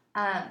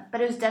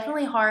it was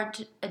definitely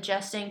hard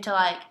adjusting to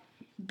like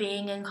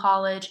being in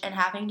college and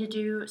having to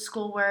do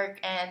schoolwork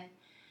and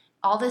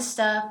all this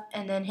stuff,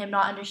 and then him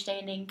not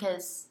understanding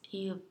because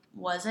he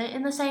wasn't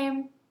in the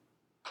same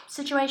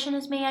situation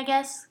as me, I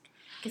guess,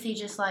 because he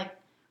just like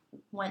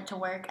went to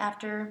work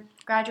after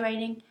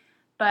graduating.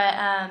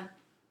 But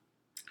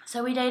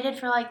so we dated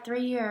for like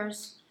 3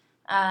 years,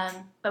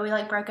 but we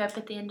like broke up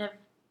at the end of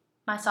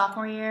my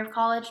sophomore year of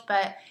college.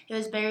 But it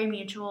was very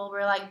mutual.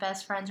 We're like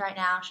best friends right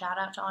now. Shout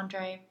out to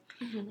Andre.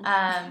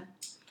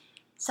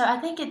 So I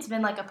think it's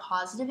been like a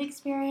positive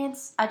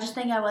experience. I just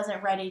think I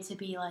wasn't ready to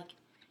be like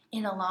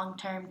in a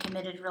long-term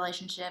committed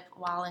relationship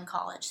while in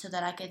college, so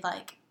that I could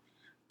like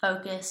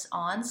focus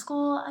on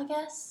school, I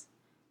guess,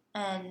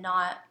 and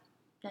not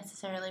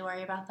necessarily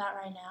worry about that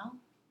right now.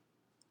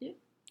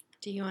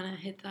 Do you want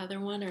to hit the other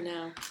one or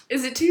no?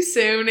 Is it too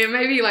soon? It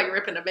may be like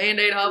ripping a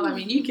Band-Aid off. I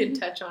mean, you can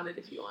touch on it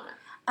if you want.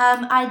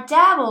 I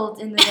dabbled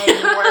in the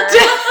dating world.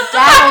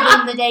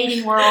 Dabbled in the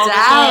dating world.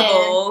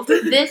 Dabbled.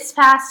 Again. This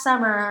past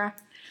summer,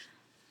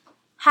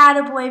 had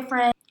a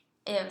boyfriend.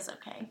 It was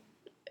okay.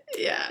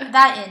 Yeah.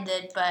 That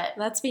ended, but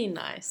That's being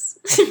nice.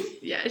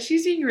 Yeah,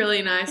 she's being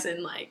really nice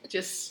and like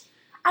just.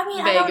 I mean,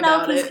 I vague don't know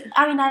about if he's. it.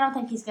 I mean, I don't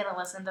think he's gonna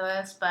listen to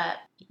this, but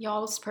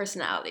Y'all's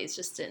personalities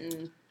just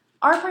didn't.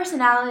 our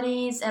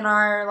personalities and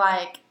our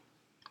like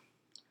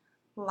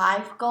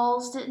life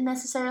goals didn't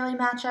necessarily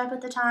match up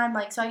at the time.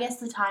 Like, so I guess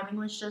the timing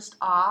was just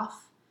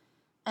off,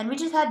 and we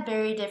just had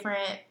very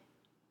different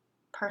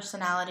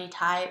personality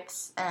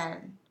types,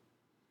 and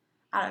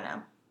I don't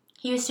know.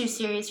 He was too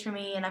serious for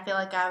me, and I feel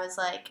like I was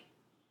like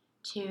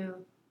too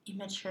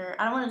immature.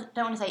 I don't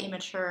want to say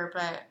immature,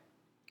 but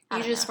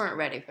You just weren't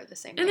ready for the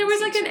same. And there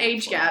was things like an he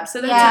age for. gap, so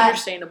that's Yeah.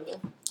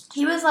 understandable.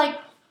 He was like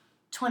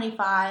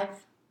 25,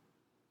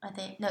 I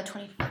think. No,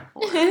 24.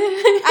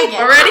 I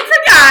guess. Already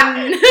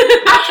forgotten.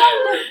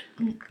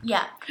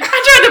 Yeah.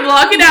 I tried to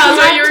block it out. Is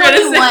what you were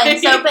gonna say.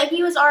 So, but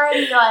he was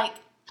already like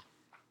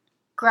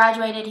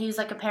graduated. He was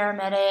like a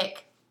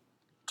paramedic,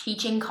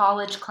 teaching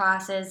college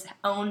classes,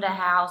 owned a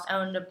house,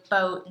 owned a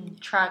boat and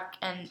truck,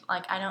 and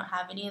like I don't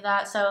have any of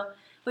that. So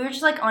we were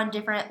just like on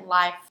different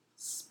life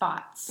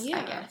spots, I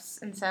Yeah. guess.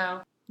 And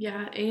so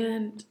Yeah,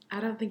 and I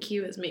don't think he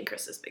was me and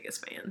Krista's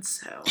biggest fan,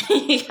 so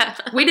Yeah.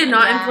 we did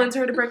not Yeah. influence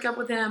her to break up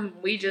with him.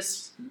 We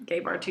just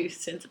gave our 2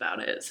 cents about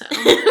it. So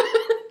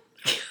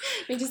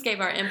We just gave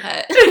our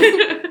input.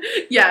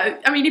 yeah,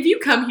 I mean, if you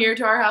come here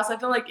to our house, I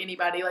feel like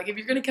anybody, like if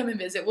you're gonna come and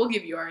visit, we'll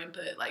give you our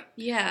input, like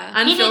Yeah.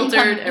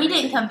 unfiltered. he everything.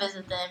 didn't come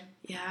visit them.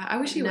 Yeah, I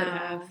wish he would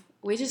have. No.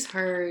 We just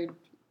heard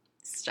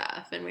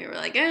stuff and we were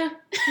like, eh.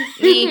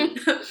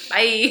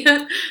 Bye.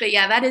 But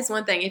yeah, that is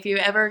one thing. If you're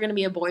ever going to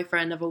be a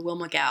boyfriend of a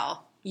Wilma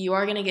gal, you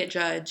are going to get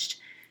judged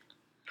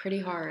pretty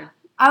hard.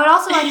 I would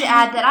also like to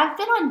add that I've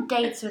been on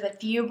dates with a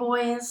few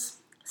boys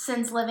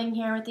since living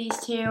here with these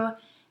two,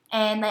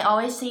 and they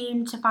always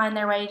seem to find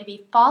their way to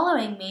be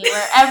following me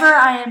wherever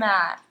I am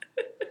at.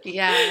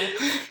 Yeah.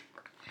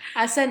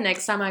 I said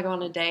next time I go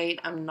on a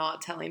date, I'm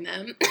not telling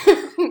them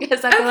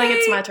because I feel like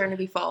it's my turn to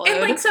be followed.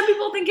 And like some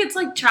people think it's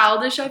like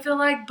childish, I feel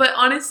like, but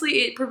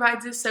honestly, it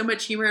provides us so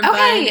much humor and fun,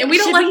 and we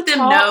don't should let we them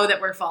talk- know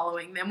that we're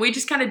following them. We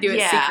just kind of do it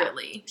Yeah.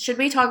 secretly. Should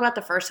we talk about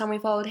the first time we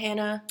followed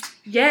Hannah?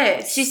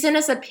 Yes, She sent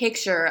us a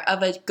picture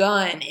of a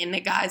gun in the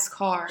guy's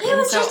car. He and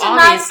was so just a nice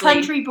obviously-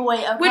 country boy,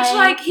 okay? which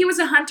like he was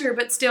a hunter,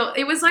 but still,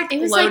 it was like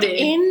It was loaded. like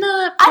in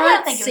the I front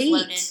don't think seat. it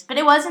was loaded, but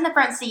it was in the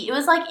front seat. It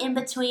was like in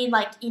between,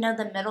 like, you know,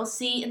 the middle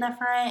seat in the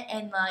front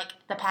and like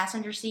the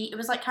passenger seat. It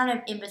was like kind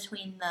of in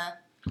between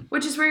the.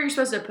 Which is where you're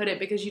supposed to put it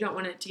because you don't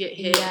want it to get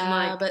hit and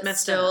like but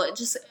messed still, up. it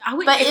just I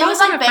would. But if it I was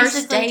on like a first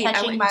basically date, I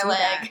touching wouldn't my do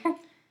leg. that.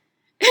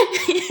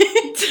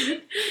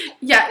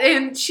 Yeah,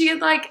 and she had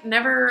like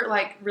never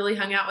like really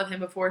hung out with him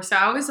before, so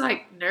I was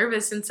like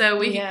nervous, and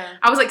so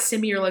I was like,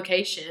 send me your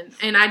location,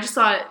 and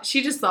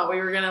she just thought we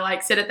were gonna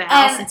like sit at the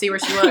house and see where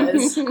she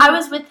was. I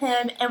was with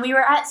him, and we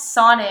were at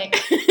Sonic,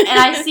 and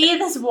I see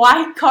this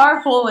white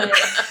car pull in,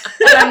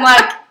 and I'm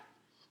like,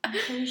 I'm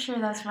pretty sure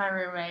that's my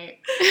roommate.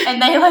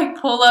 And they, like,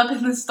 pull up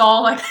in the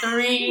stall, like,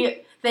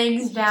 3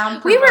 things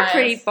down from We were us.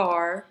 pretty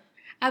far.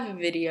 I have a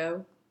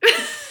video.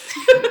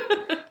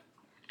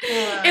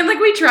 And, like,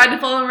 we tried to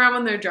follow them around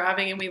when they're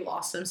driving, and we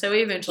lost them. So we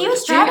eventually He was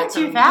just driving kept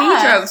too them.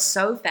 fast. He drove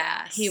so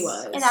fast. He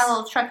was. And that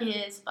little truck of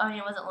his, I mean,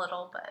 it wasn't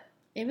little, but.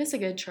 It was a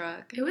good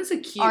truck. It was a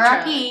cute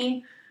truck.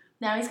 R.I.P.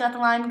 Now he's got the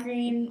lime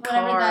green,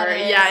 whatever Car. that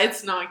is. Yeah,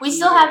 it's not cute. We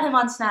still have him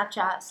on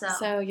Snapchat, so.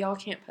 So y'all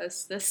can't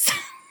post this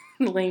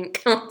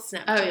link on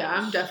Snapchat. Oh, yeah,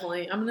 I'm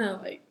going to,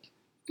 like,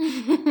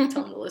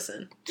 tell him to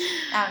listen.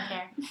 I don't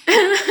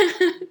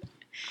care.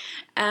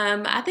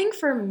 I think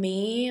for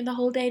me, the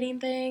whole dating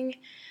thing,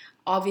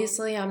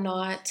 obviously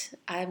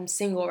I'm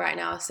single right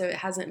now, so it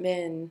hasn't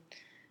been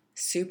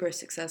super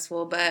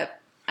successful,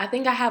 but I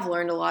think I have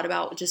learned a lot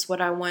about just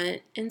what I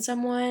want in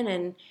someone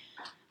and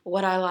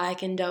what I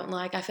like and don't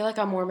like. I feel like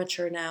I'm more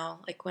mature now,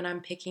 like when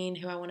I'm picking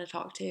who I want to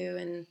talk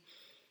to,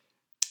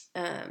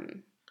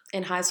 and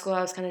in high school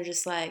I was kind of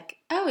just like,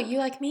 oh, you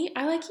like me?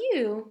 I like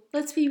you.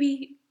 Let's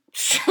be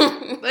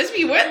Let's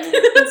be what?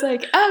 It's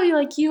like, oh,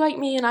 you like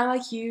me and I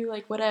like you,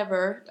 like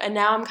whatever. And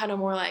now I'm kind of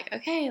more like,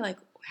 okay, like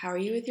how are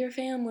you with your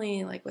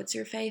family? Like what's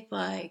your faith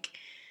like?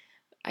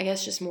 I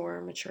guess just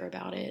more mature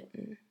about it.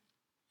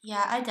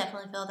 Yeah, I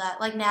definitely feel that.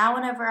 Like now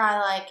whenever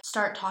I like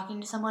start talking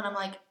to someone, I'm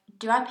like,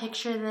 do I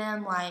picture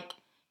them like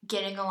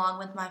getting along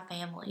with my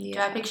family? Yeah.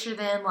 Do I picture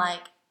them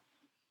like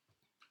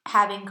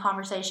having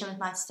conversation with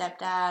my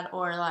stepdad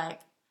or like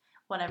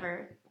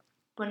whatever?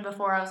 When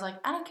before I was like,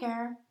 I don't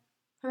care.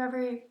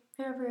 Whoever,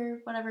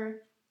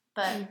 whatever.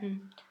 But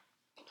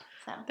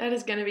so That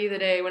is going to be the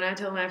day when I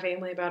tell my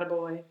family about a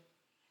boy.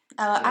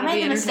 I It'll made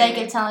be the mistake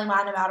of entertaining. telling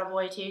mine about a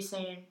boy too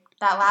soon.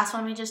 That last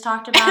one we just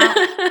talked about.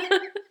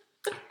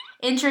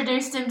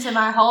 Introduced him to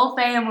my whole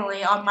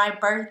family on my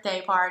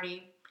birthday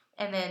party.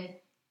 And then,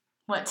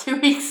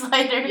 2 weeks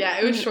later? Yeah,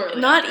 it was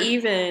shortly Not after.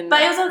 even.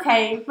 But it was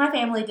okay. My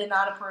family did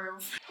not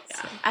approve.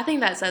 Yeah. I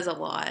think that says a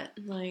lot.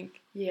 Like,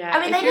 yeah, I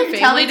mean, if they your didn't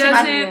tell family me to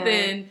does my- it,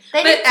 then...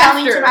 They but didn't tell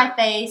me to after- my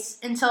face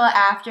until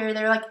after.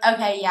 They were like,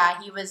 okay, yeah,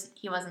 he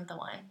wasn't the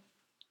one.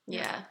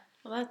 yeah.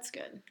 Well, that's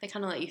good. They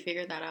kind of let you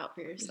figure that out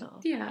for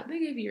yourself. Yeah, they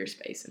gave you your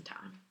space and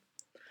time.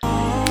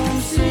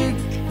 Homesick,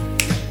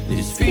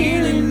 this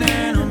feeling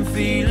that I'm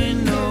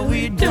feeling, no,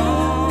 we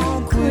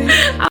don't quit.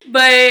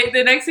 But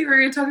the next thing we're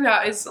going to talk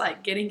about is,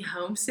 like, getting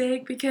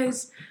homesick,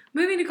 because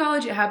moving to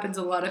college, it happens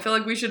a lot. I feel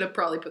like we should have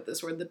probably put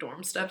this where the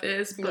dorm stuff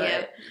is,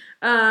 but,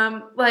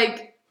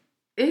 like,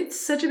 it's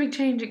such a big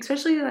change,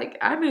 especially, like,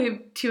 I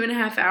moved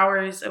 2.5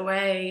 hours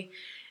away,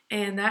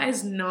 and that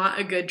is not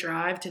a good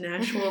drive to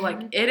Nashville.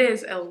 Like, it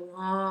is a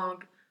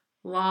long,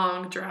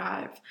 long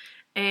drive,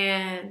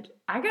 and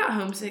I got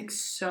homesick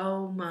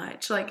so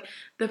much. Like,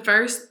 the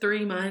first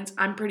 3 months,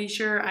 I'm pretty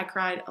sure I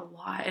cried a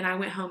lot, and I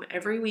went home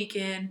every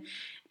weekend,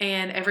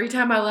 and every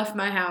time I left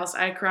my house,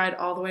 I cried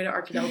all the way to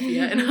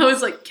Arkadelphia, and I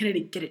was like,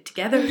 Kennedy, get it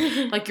together.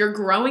 Like, you're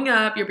growing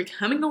up, you're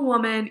becoming a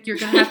woman, you're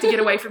going to have to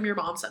get away from your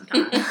mom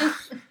sometime.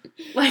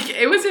 Like,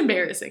 it was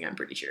embarrassing, I'm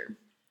pretty sure.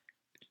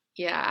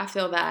 Yeah, I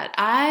feel that.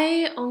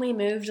 I only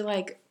moved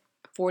like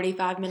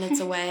 45 minutes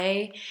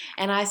away,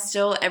 and I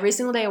still, every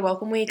single day of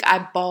Welcome Week,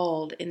 I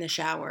bawled in the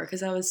shower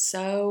because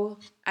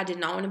I did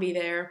not want to be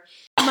there.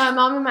 My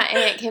mom and my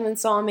aunt came and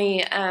saw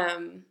me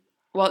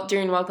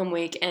during Welcome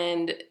Week,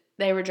 and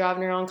they were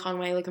driving around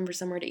Conway looking for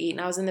somewhere to eat,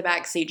 and I was in the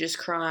back seat just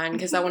crying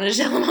because I wanted to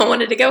tell them I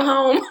wanted to go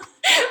home,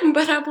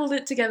 but I pulled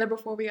it together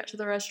before we got to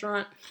the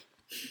restaurant.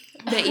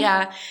 But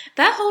yeah,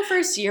 that whole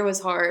first year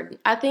was hard.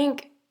 I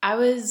think I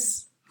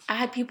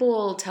had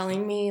people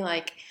telling me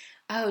like,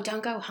 oh,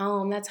 don't go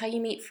home. That's how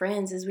you meet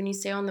friends, is when you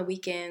stay on the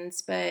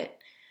weekends. But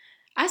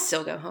I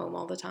still go home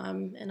all the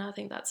time, and I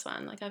think that's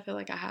fun. Like, I feel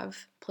like I have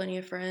plenty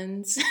of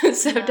friends,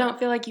 so don't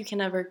feel like you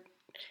can ever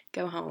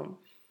go home.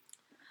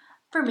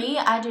 For me,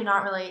 I do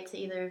not relate to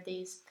either of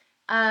these.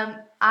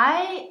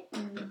 I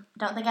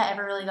don't think I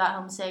ever really got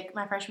homesick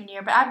my freshman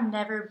year, but I've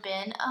never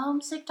been a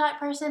homesick type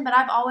person, but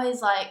I've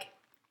always, like,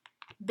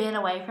 been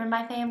away from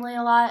my family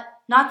a lot.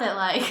 Not that,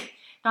 like,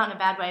 not in a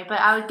bad way, but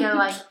I would go,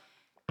 like,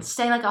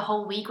 stay, like, a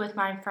whole week with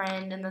my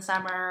friend in the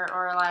summer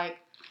or, like,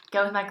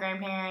 go with my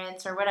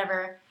grandparents or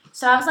whatever.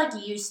 So I was,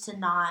 like, used to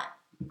not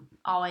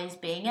always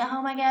being at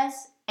home, I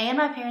guess. And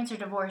my parents are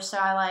divorced, so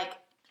I, like,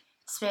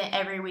 spent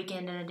every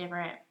weekend in a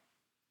different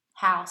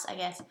house, I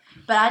guess.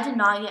 But I did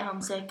not get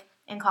homesick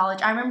in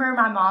college. I remember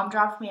my mom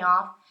dropped me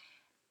off,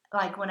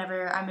 like,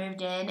 whenever I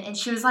moved in, and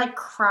she was, like,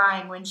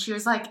 crying when she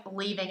was, like,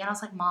 leaving. And I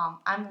was like, Mom,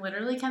 I'm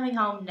literally coming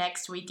home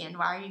next weekend.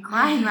 Why are you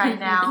crying right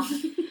now?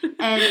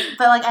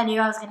 But, like, I knew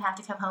I was going to have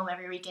to come home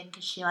every weekend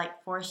because she,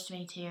 like, forced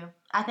me to.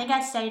 I think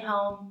I stayed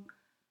home,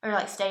 or,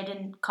 like, stayed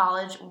in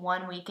college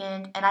one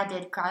weekend, and I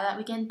did cry that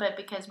weekend, but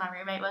because my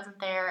roommate wasn't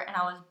there, and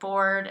I was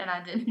bored, and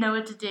I didn't know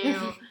what to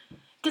do,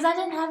 because I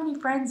didn't have any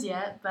friends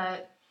yet,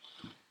 but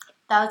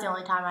that was the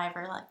only time I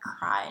ever, like,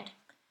 cried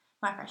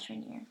my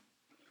freshman year.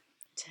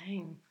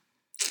 Dang.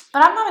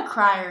 But I'm not a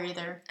crier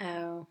either.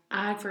 Oh.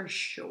 I for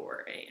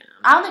sure am.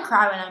 I only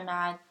cry when I'm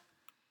mad.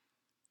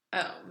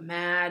 Oh,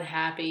 mad,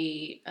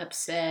 happy,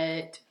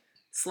 upset,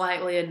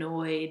 slightly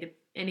annoyed,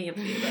 any of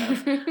the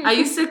above. I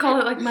used to call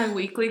it like my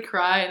weekly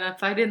cry, and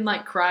if I didn't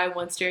like cry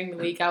once during the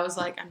week, I was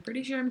like, I'm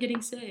pretty sure I'm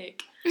getting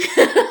sick.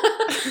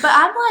 But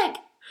I'm like,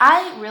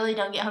 I really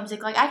don't get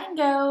homesick. Like, I can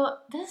go,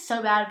 this is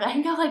so bad, but I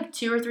can go like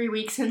 2 or 3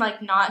 weeks and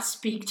like not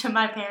speak to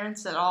my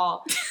parents at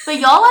all. But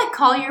y'all like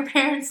call your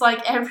parents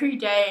like every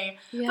day.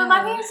 Yeah. But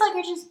my parents like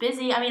are just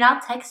busy. I mean, I'll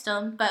text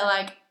them, but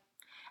like,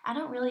 I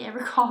don't really ever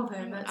call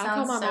them. That I'll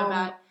call sounds my so mom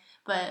bad.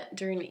 But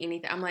during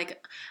anything. I'm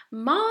like,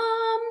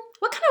 Mom,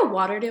 what kind of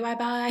water do I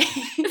buy?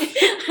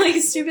 Like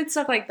stupid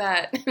stuff like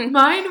that.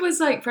 Mine was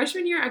like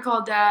freshman year, I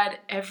called Dad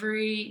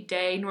every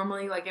day,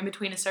 normally like in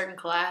between a certain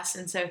class,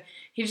 and so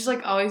he just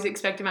like always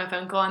expected my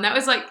phone call, and that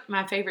was like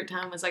my favorite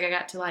time, was like I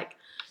got to like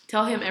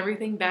tell him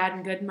everything bad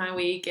and good in my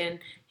week, and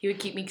he would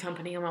keep me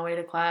company on my way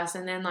to class.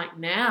 And then like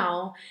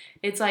now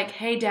it's like,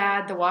 hey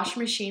Dad, the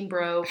washing machine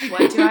broke,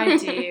 what do I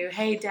do?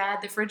 Hey Dad,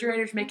 the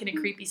refrigerator's making a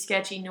creepy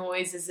sketchy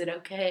noise, is it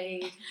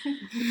okay?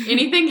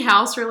 Anything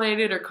house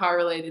related or car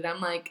related,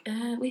 I'm like,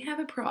 we have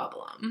a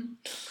problem.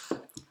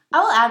 I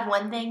will add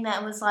one thing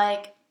that was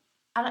like,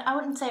 I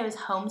wouldn't say it was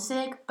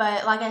homesick,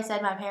 but like I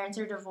said, my parents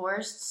are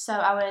divorced, so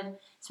I would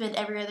spend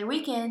every other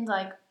weekend,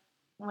 like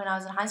when I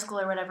was in high school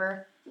or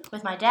whatever,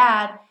 with my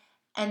dad.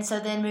 And so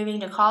then moving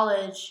to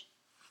college,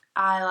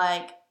 I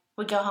like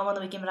would go home on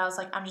the weekend, but I was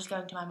like, I'm just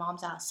going to my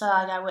mom's house. So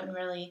like I wouldn't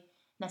really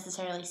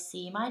necessarily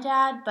see my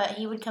dad, but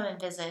he would come and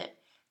visit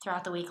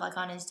throughout the week, like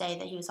on his day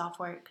that he was off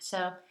work.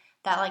 So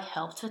that like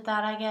helped with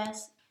that, I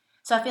guess.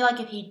 So I feel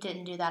like if he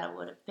didn't do that, it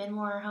would have been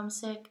more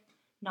homesick,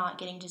 not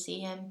getting to see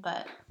him,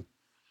 but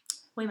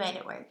we made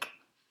it work.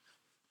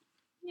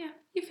 Yeah,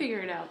 you figure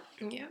it out.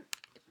 Yeah.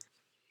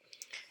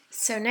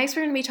 So next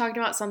we're going to be talking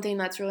about something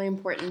that's really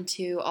important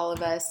to all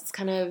of us. It's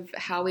kind of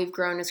how we've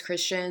grown as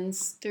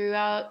Christians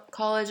throughout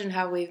college and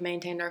how we've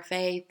maintained our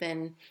faith,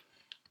 and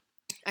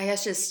I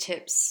guess just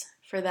tips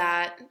for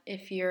that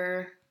if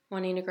you're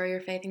wanting to grow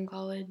your faith in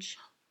college.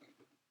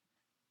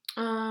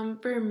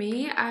 For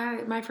me,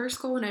 my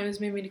first goal when I was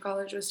moving to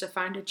college was to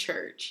find a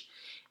church,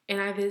 and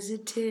I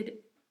visited,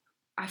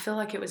 I feel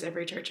like it was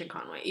every church in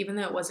Conway, even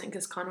though it wasn't,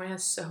 because Conway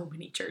has so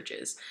many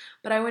churches.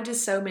 But I went to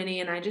so many,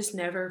 and I just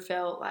never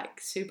felt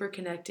like super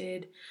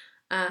connected.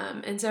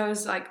 And so I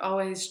was like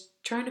always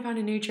trying to find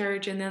a new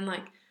church. And then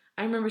like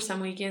I remember some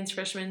weekends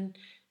freshman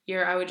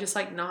year, I would just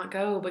like not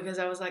go because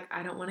I was like,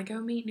 I don't want to go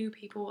meet new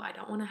people. I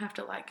don't want to have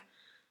to like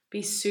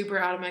be super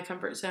out of my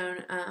comfort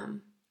zone.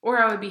 Or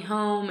I would be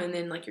home, and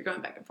then like you're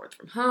going back and forth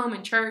from home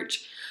and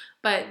church.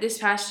 But this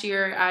past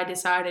year, I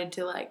decided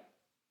to like,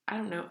 I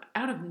don't know,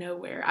 out of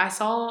nowhere, I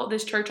saw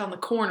this church on the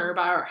corner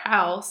by our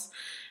house,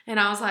 and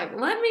I was like,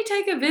 let me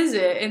take a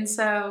visit. And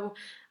so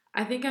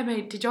I think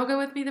did y'all go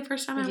with me the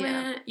first time I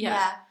went?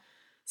 Yeah.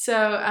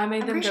 So I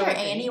made I'm them pretty go sure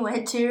with me. Annie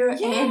went too,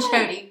 and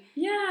Jody.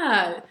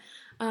 Yeah.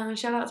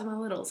 Shout out to my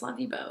littles. Love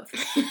you both.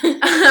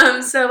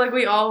 So like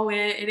we all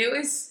went, and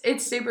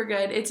it's super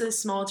good. It's a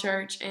small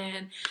church,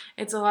 and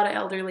it's a lot of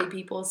elderly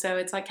people, so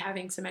it's like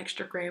having some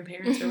extra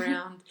grandparents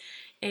around.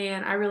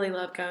 And I really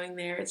love going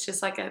there. It's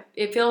just like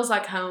it feels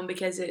like home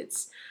because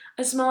it's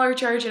a smaller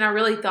church, and I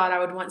really thought I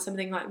would want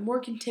something like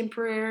more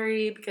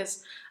contemporary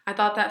because I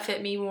thought that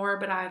fit me more,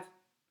 but I've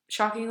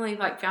shockingly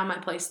like found my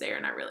place there,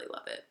 and I really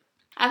love it.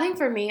 I think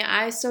for me,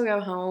 I still go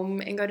home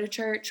and go to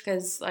church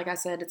because, like I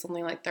said, it's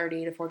only like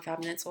 30 to 45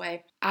 minutes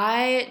away.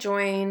 I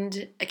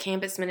joined a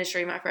campus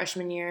ministry my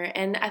freshman year,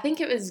 and I think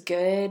it was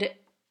good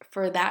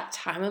for that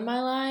time of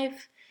my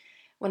life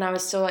when I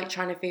was still like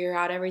trying to figure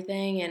out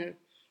everything.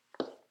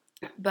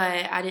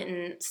 But I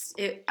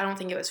don't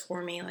think it was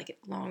for me like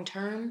long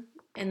term,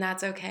 and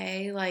that's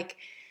okay. Like,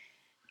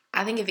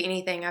 I think if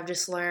anything, I've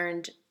just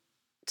learned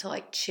to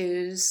like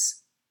choose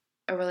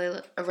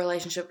a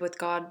relationship with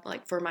God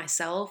like for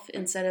myself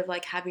instead of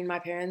like having my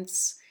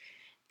parents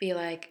be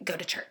like, go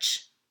to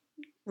church,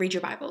 read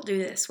your Bible, do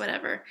this,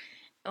 whatever.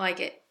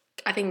 Like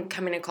I think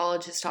coming to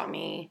college has taught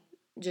me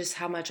just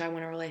how much I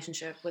want a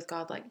relationship with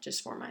God, like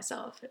just for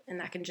myself. And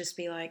that can just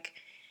be like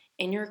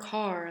in your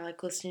car,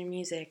 like listening to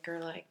music or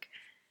like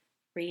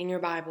reading your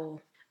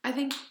Bible. I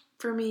think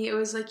for me, it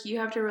was like you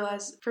have to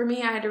realize, for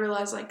me, I had to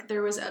realize like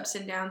there was ups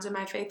and downs in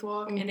my faith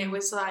walk. Mm-hmm. And it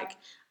was like,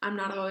 I'm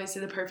not always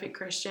the perfect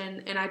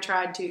Christian. And I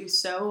tried to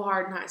so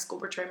hard in high school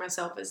portray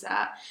myself as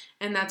that.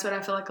 And that's what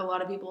I feel like a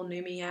lot of people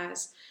knew me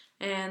as.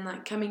 And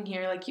like coming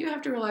here, like you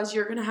have to realize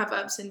you're going to have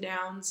ups and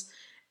downs.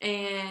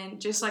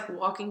 And just like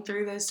walking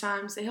through those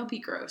times, they help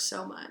you grow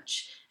so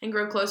much and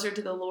grow closer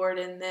to the Lord.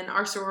 And then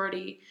our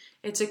sorority,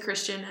 it's a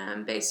Christian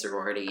based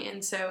sorority.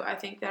 And so I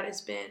think that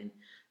has been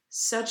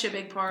such a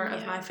big part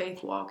of my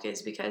faith walk,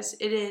 is because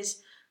it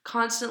is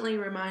constantly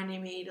reminding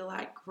me to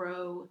like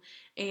grow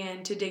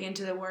and to dig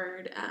into the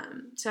word.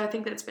 So I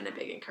think that's been a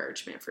big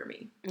encouragement for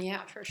me.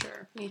 Yeah, for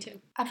sure. Me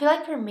too. I feel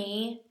like for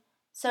me,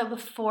 so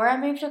before I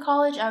moved to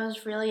college, I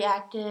was really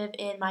active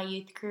in my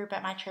youth group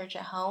at my church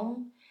at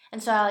home.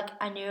 And so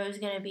I knew it was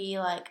going to be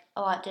like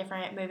a lot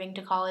different moving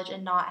to college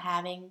and not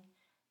having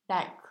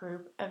that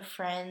group of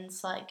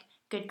friends, like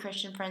good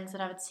Christian friends that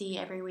I would see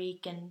every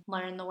week and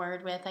learn the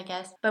word with, I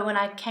guess. But when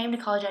I came to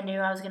college, I knew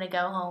I was going to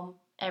go home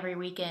every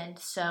weekend.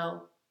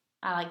 So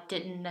I like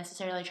didn't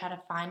necessarily try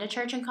to find a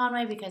church in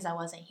Conway because I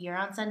wasn't here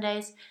on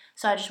Sundays.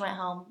 So I just went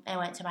home and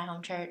went to my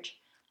home church.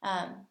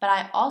 But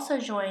I also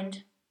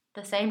joined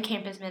the same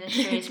campus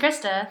ministry as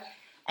Krista,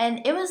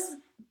 and it was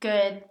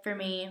good for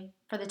me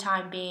for the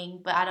time being,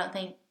 but I don't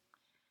think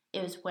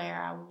it was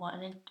where I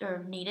wanted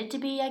or needed to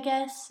be, I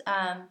guess.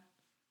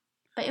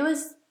 But it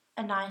was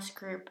a nice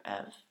group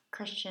of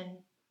Christian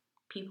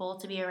people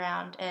to be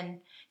around and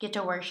get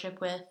to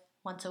worship with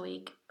once a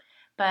week.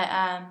 But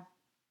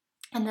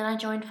and then I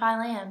joined Phi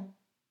Lam,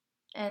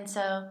 and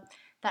so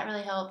that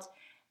really helped.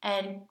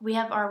 And we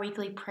have our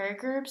weekly prayer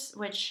groups,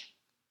 which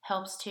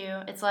helps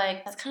too. It's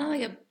like It's kind of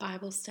like a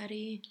Bible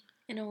study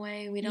in a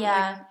way. We don't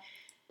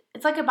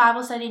it's like a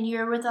Bible study, and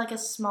you're with like a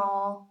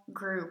small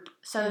group.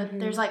 So Mhm.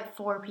 there's like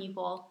 4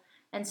 people,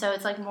 and so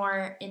it's like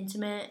more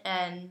intimate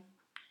and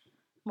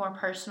more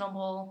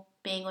personable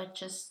being with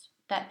just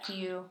that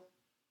few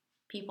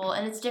people.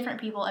 And it's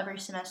different people every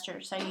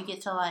semester, so you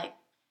get to like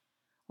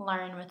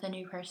learn with a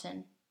new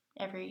person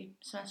every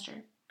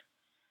semester.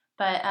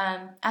 But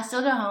I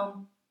still go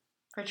home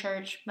for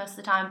church most of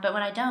the time, but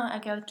when I don't, I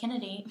go with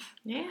Kennedy.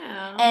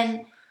 Yeah.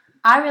 And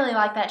I really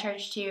like that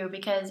church too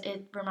because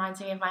it reminds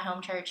me of my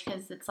home church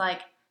because it's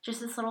like just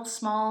this little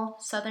small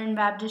Southern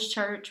Baptist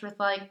church with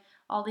like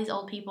all these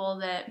old people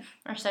that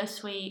are so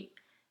sweet.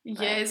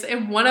 Yes,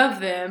 and one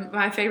of them,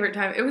 my favorite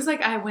time, it was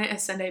like I went a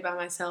Sunday by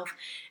myself,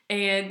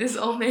 and this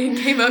old man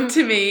came up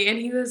to me, and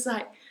he was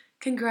like,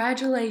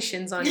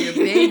 "Congratulations on your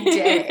big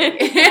day."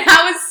 And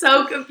I was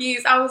so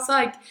confused. I was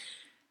like,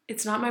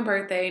 "It's not my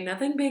birthday.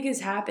 Nothing big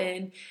has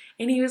happened."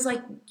 And he was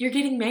like, "You're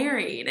getting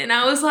married." And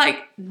I was like,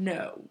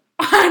 "No,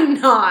 I'm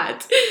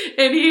not."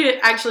 And he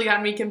actually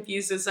got me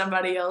confused with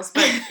somebody else,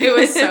 but it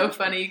was so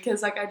funny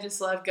because like I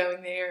just love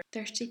going there.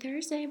 Thirsty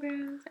Thursday,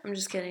 bros. I'm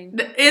just kidding.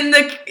 In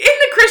the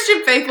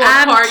Christian faithful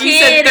part, you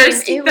said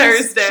Thirsty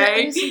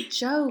Thursday. It was a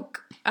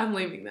joke. I'm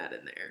leaving that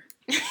in there.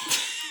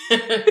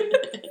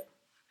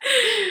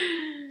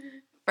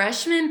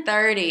 Freshman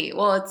 30.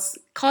 Well, it's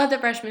called the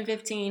Freshman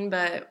 15,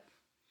 but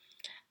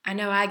I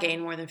know I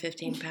gained more than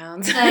 15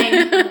 pounds.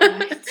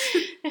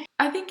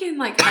 I think in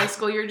like high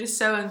school, you're just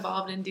so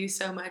involved and do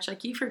so much.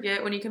 Like you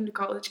forget when you come to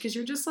college because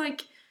you're just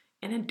like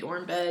in a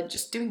dorm bed,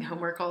 just doing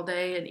homework all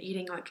day and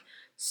eating like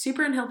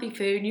super unhealthy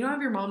food. You don't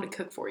have your mom to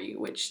cook for you,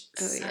 which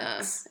sucks.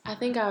 Yeah. I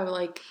think I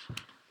like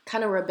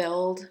kind of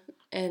rebelled,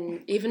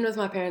 and even with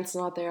my parents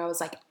not there, I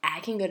was like, I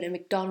can go to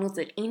McDonald's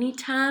at any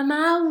time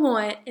I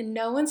want, and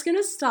no one's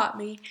gonna stop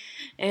me.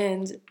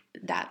 And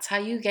that's how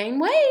you gain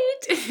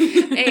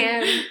weight.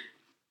 And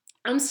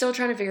I'm still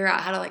trying to figure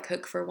out how to like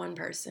cook for one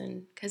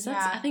person because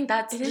I think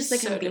that's It just is the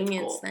so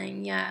convenience difficult.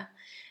 thing. Yeah.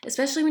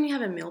 Especially when you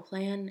have a meal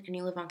plan and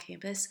you live on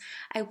campus.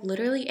 I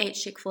literally ate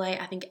Chick-fil-A,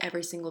 I think,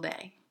 every single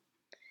day.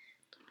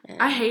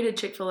 And I hated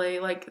Chick-fil-A.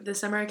 Like the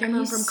summer I came Are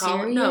home you from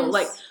college. serious? No,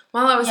 like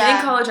while I was Yeah.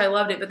 in college, I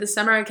loved it. But the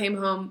summer I came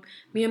home,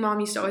 me and Mom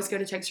used to always go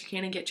to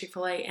Texarkana and get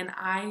Chick-fil-A, and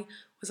I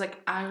was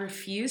like, I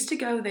refuse to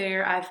go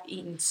there. I've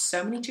eaten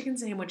so many chicken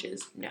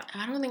sandwiches. No.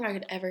 I don't think I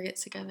could ever get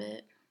sick of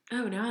it.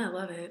 Oh, now I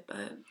love it,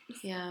 but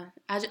Yeah.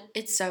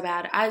 It's so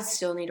bad. I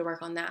still need to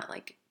work on that,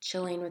 like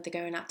chilling with the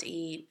going out to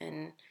eat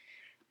and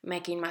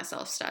making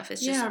myself stuff.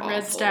 It's just awful.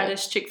 red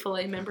status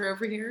Chick-fil-A member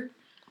over here.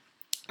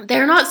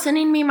 They're not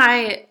sending me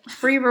my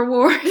free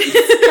rewards.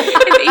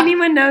 If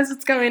anyone knows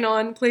what's going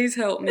on, please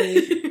help me.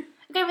 Okay,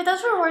 but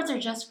those rewards are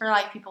just for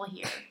like people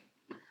here.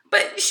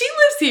 But she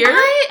lives here.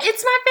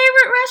 It's my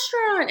favorite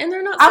restaurant, and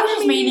they're not I sending was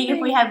just me meaning anything.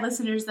 if we had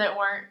listeners that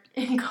weren't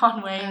in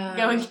Conway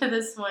going to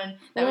this one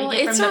that we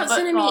get it's from the not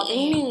sending football me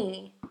team.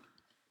 any.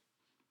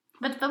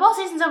 But the football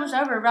season's almost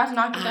over. We're about to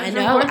not get those I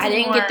know. rewards I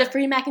didn't anymore. get the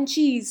free mac and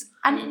cheese.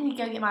 I didn't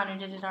go get mine, or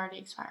did it already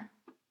expire?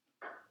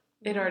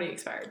 It already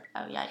expired.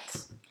 Oh,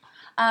 yikes.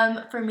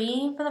 For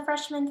me, for the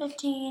freshman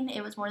 15,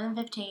 it was more than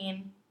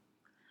 15.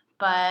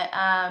 But,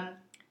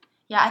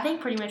 yeah, I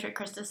think pretty much what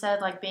Krista said,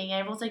 like, being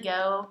able to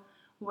go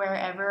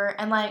wherever.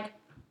 And, like,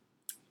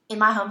 in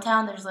my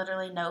hometown, there's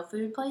literally no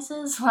food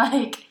places.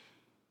 Like,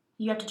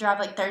 you have to drive,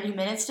 like, 30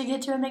 minutes to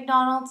get to a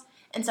McDonald's.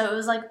 And so it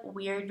was, like,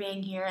 weird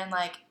being here and,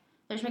 like,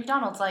 there's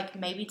McDonald's, like,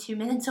 maybe 2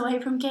 minutes away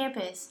from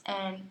campus.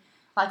 And,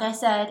 like I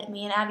said,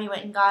 me and Abby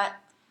went and got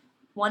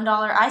 $1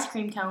 ice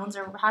cream cones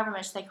or however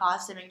much they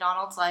cost at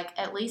McDonald's, like,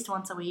 at least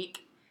once a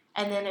week.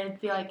 And then it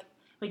would be, like,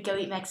 we'd go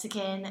eat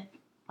Mexican,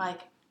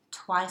 like,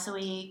 twice a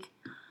week.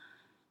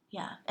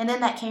 Yeah. And then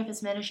that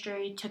campus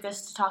ministry took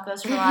us to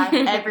Tacos for Life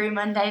every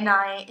Monday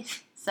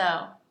night.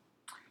 So,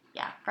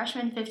 yeah,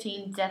 freshman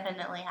 15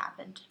 definitely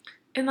happened.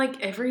 And,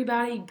 like,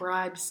 everybody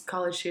bribes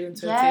college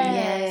students with food.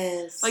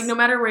 Yes. Like, no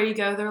matter where you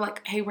go, they're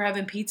like, hey, we're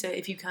having pizza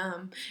if you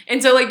come.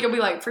 And so, like, you'll be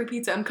like, free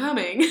pizza, I'm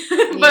coming.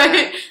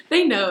 But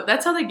they know.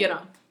 That's how they get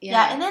them.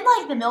 Yeah, and then,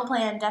 like, the meal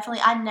plan,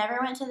 definitely. I never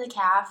went to the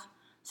CAF,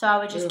 so I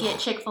would just get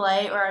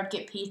Chick-fil-A or I'd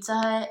get Pizza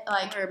Hut.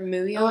 Like, Or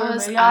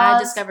Muyoz. Muyoz. I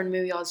discovered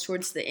Muyoz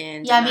towards the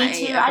end. yeah, and me I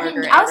too. ate a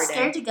burger I was every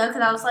scared day. to go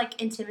because I was,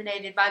 like,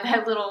 intimidated by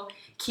that little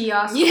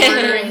kiosk Yes.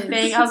 ordering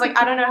thing. I was like,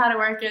 I don't know how to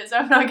work it, so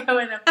I'm not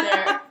going up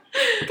there.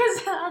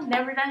 Because I've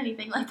never done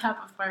anything like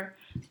that before.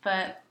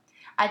 But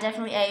I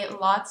definitely ate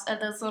lots of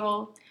those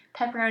little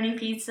pepperoni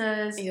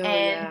pizzas Oh, and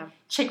yeah.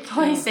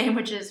 Chick-fil-A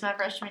sandwiches my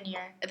freshman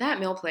year. That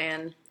meal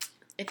plan.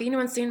 If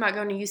anyone's thinking about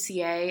going to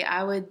UCA,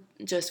 I would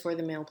just for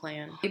the meal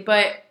plan.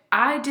 But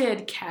I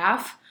did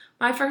CAF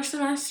my first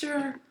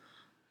semester.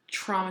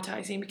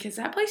 Traumatizing because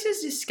that place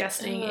is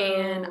disgusting,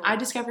 and I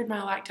discovered my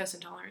lactose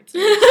intolerance.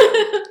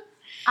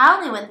 I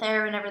only went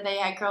there whenever they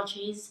had grilled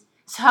cheese.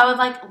 So I would,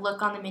 like,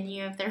 look on the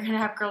menu if they were going to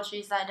have grilled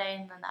cheese that day,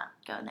 and then I'd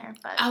go in there.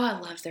 But Oh, I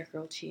love their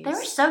grilled cheese. they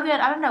were so good.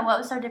 I don't know what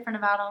was so different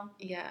about them.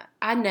 Yeah.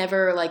 I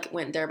never, like,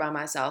 went there by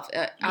myself.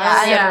 I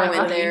Yeah, never went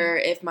right. there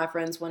if my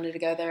friends wanted to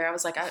go there. I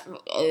was like, I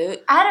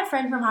had a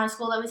friend from high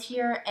school that was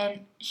here,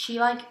 and she,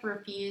 like,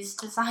 refused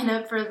to sign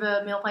up for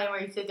the meal plan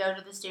where you could go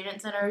to the student Are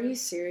center. you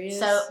serious?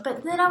 So,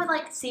 but then I would,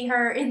 like, see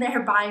her in there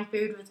buying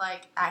food with,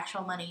 like,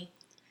 actual money.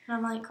 And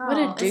I'm like, girl, What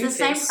a it's the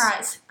same doofus.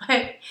 price.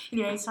 But,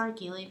 anyway, sorry,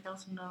 Keely, if you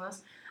listen to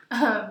this.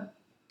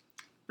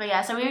 But,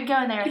 yeah, so we would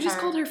go in there You with just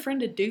her. called her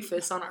friend a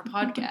doofus on our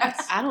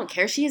podcast. I don't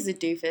care. She is a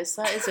doofus.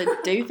 That is a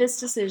doofus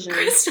decision.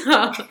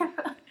 Krista.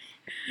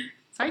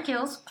 Sorry,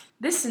 Keels.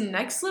 This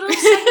next little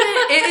segment,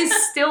 it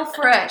is still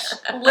fresh.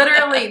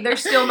 Literally,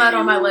 there's still mud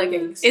on my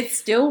leggings. It's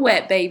still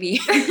wet, baby.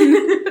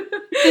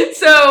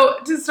 So,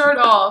 to start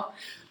off,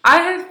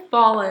 I have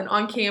fallen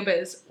on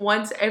campus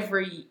once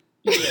every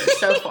year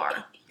so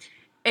far.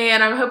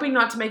 And I'm hoping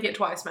not to make it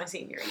twice my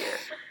senior year.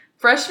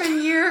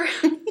 Freshman year,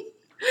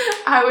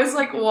 I was,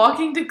 like,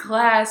 walking to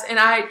class, and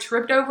I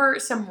tripped over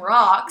some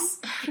rocks.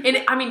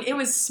 And, I mean, it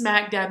was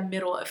smack dab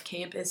middle of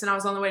campus, and I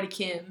was on the way to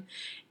Kim.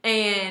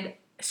 And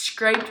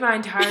scraped my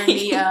entire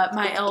knee up,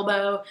 my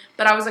elbow,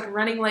 but I was, like,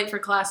 running late for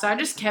class, so I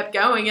just kept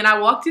going. And I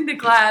walked into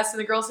class, and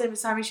the girl sitting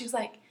beside me, she was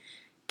like,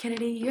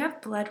 Kennedy, you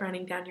have blood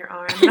running down your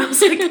arm. And I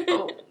was like,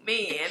 oh,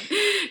 man.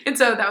 And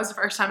so that was the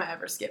first time I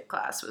ever skipped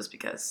class, was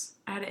because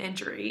I had an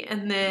injury.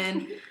 And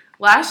then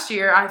last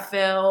year I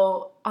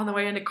fell on the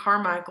way into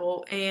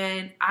Carmichael,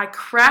 and I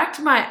cracked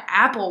my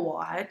Apple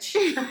Watch.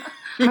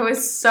 I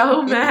was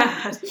so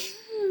mad.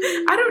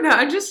 I don't know.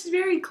 I'm just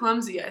very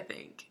clumsy, I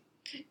think.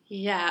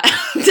 Yeah.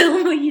 Tell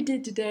them what you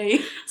did today.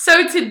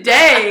 So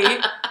today,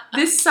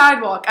 this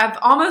sidewalk, I've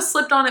almost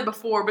slipped on it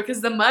before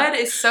because the mud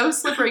is so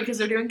slippery because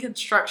they're doing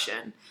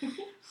construction.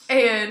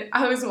 And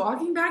I was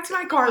walking back to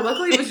my car.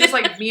 Luckily, it was just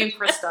like me and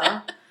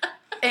Krista.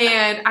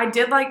 And I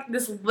did like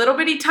this little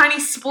bitty tiny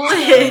split.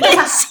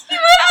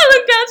 I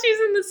looked down, she's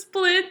in the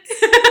splits.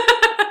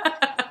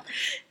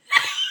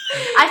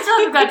 I still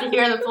haven't got to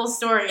hear the full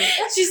story.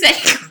 She said,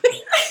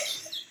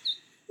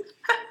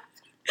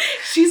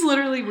 She's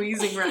literally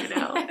wheezing right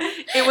now.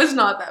 It was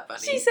not that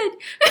funny. she said,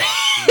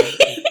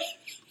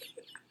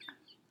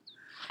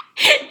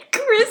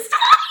 Krista.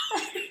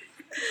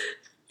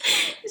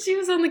 She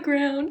was on the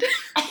ground.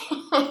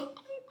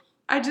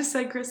 I just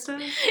said Krista.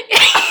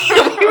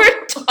 We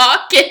were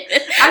talking.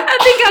 I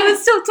think I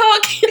was still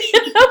talking.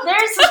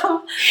 There's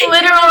some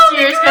literal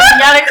tears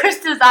coming out of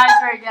Krista's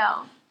eyes right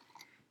now.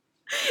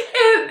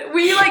 And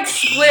we, like,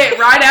 split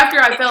right after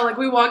I fell. Like,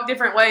 we walked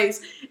different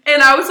ways.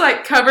 And I was,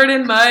 like, covered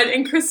in mud.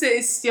 And Krista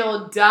is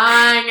still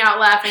dying out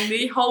laughing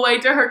the whole way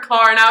to her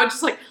car. And I was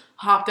just, like,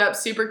 hopped up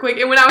super quick.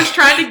 And when I was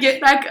trying to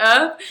get back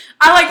up,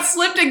 I, like,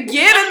 slipped again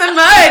in the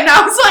mud. And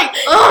I was like,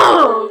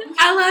 oh.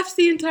 I left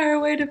the entire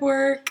way to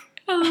work.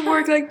 I was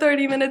work like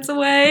 30 minutes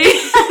away.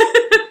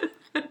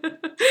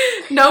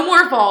 No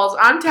more falls.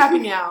 I'm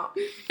tapping out.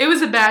 It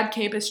was a bad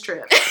campus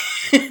trip.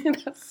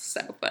 That's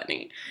so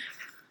funny.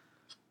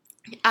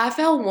 I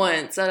fell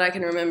once that I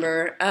can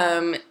remember.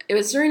 It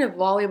was during a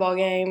volleyball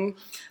game.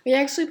 We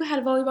actually had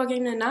a volleyball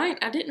game that night.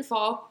 I didn't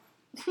fall.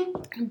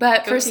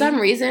 But for some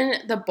reason,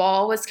 the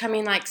ball was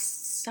coming like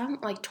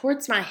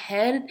towards my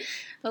head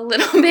a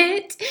little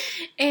bit.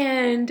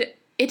 And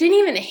it didn't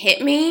even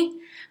hit me.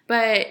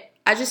 But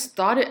I just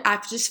thought I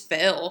just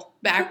fell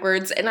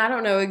backwards. And I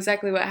don't know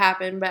exactly what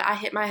happened. But I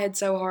hit my head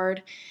so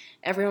hard.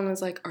 Everyone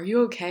was like, "Are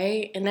you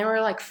okay?" And there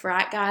were like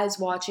frat guys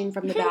watching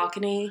from the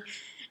balcony.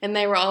 And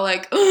they were all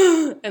like,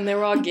 ugh, and they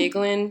were all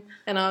giggling.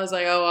 And I was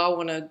like,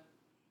 oh,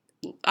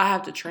 I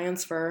have to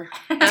transfer.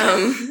 Back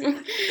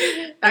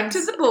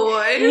to the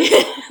boy.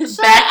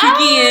 Back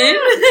again.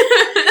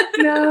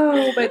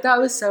 No, but that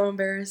was so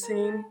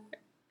embarrassing.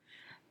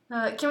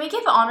 Can we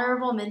give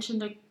honorable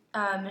mention to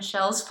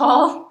Michelle's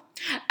fall?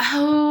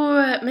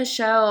 Oh,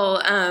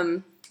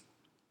 Michelle.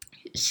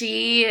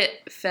 She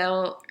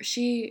fell.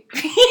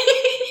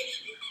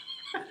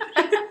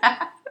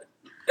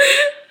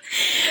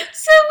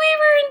 So we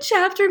were in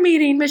chapter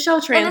meeting.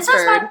 Michelle transferred. And this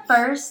was my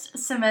first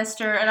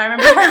semester, and I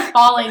remember her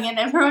falling, and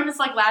everyone was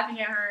like laughing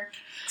at her,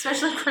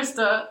 especially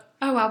Krista.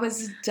 Oh, I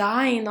was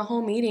dying the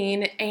whole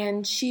meeting,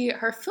 and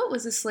her foot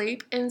was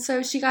asleep, and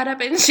so she got up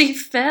and she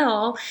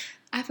fell.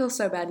 I feel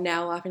so bad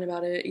now laughing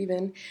about it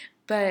even,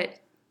 but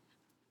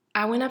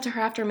I went up to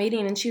her after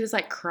meeting, and she was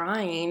like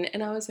crying,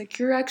 and I was like,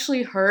 "You're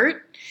actually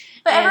hurt?"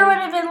 But everyone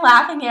had been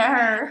laughing at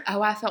her.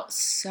 Oh, I felt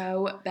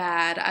so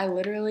bad. I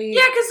literally...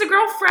 Yeah, because the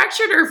girl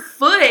fractured her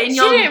foot, and She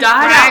y'all didn't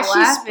died out She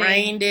laughing.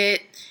 sprained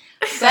it.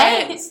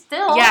 But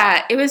still.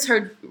 Yeah, it was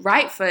her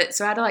right foot,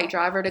 so I had to like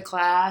drive her to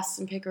class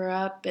and pick her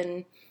up,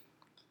 and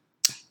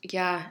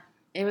Yeah,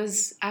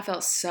 I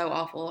felt so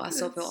awful. I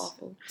still feel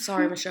awful.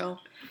 Sorry,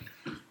 Michelle.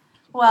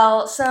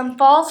 Well, some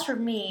falls for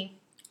me.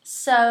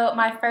 So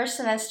my first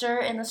semester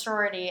in the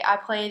sorority, I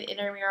played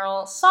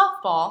intramural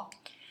softball.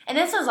 And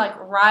this was like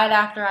right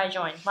after I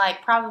joined,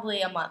 like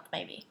probably a month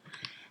maybe.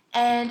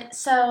 And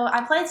so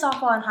I played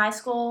softball in high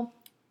school,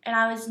 and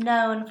I was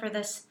known for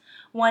this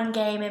one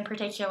game in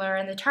particular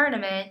in the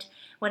tournament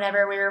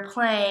whenever we were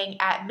playing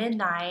at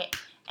midnight.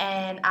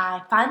 And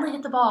I finally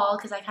hit the ball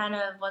because I kind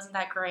of wasn't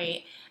that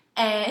great.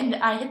 And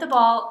I hit the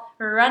ball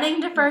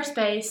running to first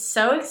base,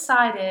 so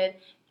excited.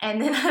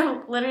 And then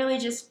I literally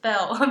just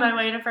fell on my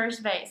way to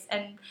first base.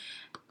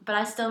 But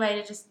I still made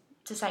it just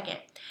to second.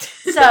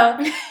 So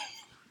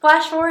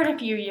flash forward a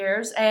few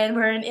years, and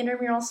we're in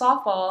intramural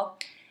softball.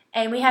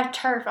 And we have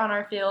turf on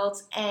our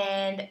fields,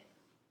 and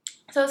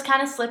so it's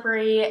kind of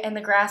slippery, and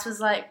the grass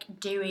was like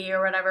dewy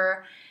or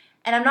whatever.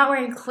 And I'm not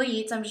wearing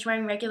cleats, I'm just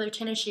wearing regular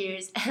tennis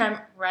shoes, and I'm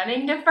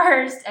running to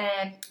first,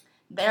 and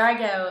there I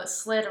go,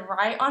 slid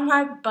right on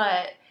my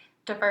butt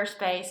to first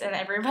base, and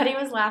everybody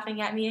was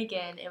laughing at me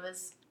again. It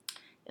was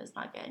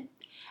not good.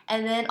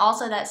 And then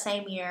also that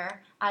same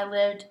year, I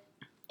lived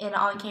in an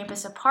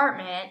on-campus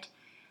apartment,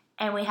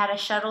 and we had a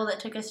shuttle that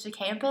took us to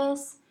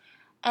campus.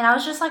 And I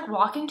was just like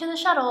walking to the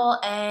shuttle,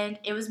 and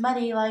it was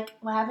muddy, like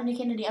what happened to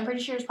Kennedy. I'm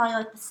pretty sure it's probably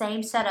like the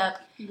same setup.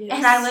 Yes.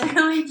 And I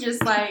literally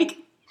just like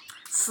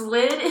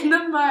slid in the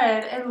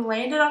mud and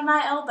landed on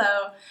my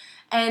elbow.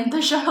 And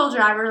the shuttle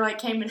driver like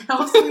came and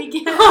helped me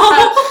get out.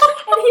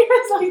 And he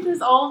was like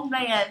this old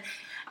man.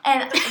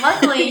 And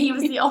luckily he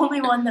was the only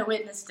one that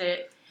witnessed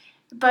it.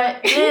 But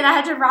then I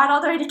had to ride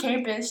all the way to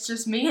campus,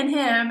 just me and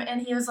him,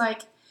 and he was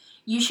like,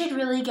 you should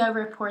really go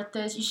report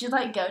this. You should,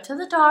 like, go to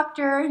the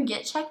doctor and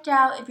get checked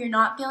out. If you're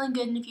not feeling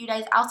good in a few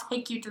days, I'll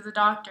take you to the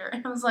doctor.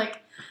 And I was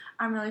like,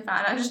 I'm really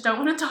fine. I just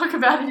don't want to talk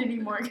about it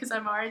anymore because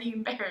I'm already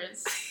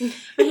embarrassed.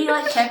 But he,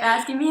 like, kept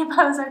asking me if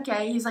I was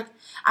okay. He's like,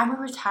 I'm a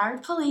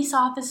retired police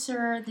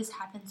officer. This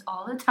happens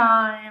all the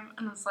time.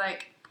 And I was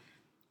like,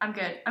 I'm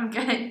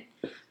good.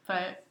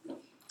 But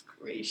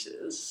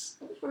gracious.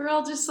 We're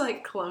all just,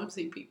 like,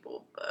 clumsy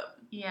people, but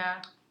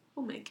yeah,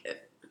 we'll make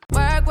it.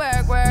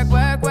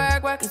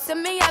 Work. You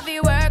send me heavy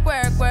work.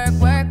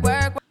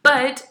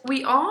 But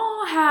we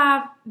all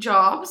have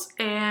jobs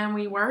and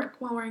we work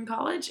while we're in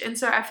college. And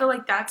so I feel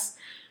like that's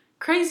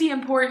crazy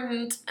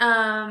important.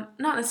 Not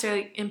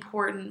necessarily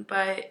important,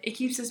 but it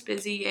keeps us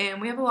busy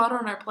and we have a lot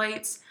on our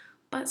plates.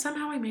 But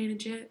somehow we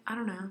manage it. I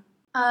don't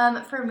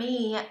know. For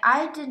me,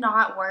 I did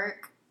not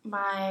work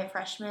my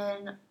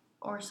freshman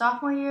or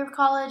sophomore year of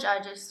college.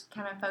 I just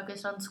kind of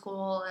focused on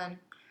school, and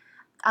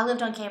I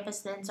lived on campus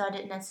then, so I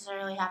didn't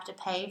necessarily have to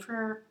pay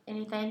for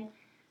anything.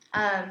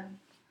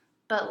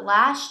 But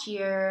last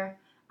year,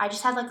 I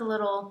just had like a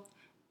little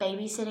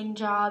babysitting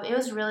job. It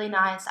was really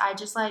nice. I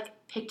just like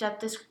picked up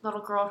this little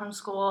girl from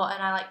school,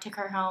 and I like took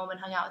her home and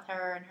hung out with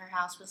her, and her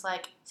house was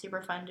like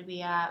super fun to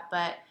be at.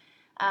 But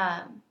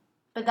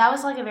that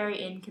was like a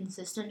very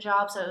inconsistent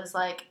job, so it was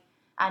like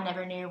I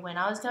never knew when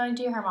I was going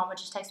to. Her mom would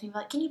just text me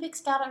like, "Can you pick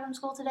Scout up from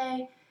school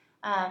today?"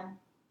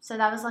 So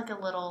that was like a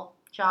little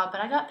job,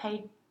 but I got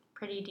paid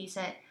pretty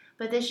decent.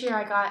 But this year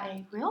I got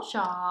a real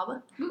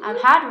job.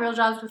 I've had real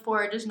jobs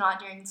before, just not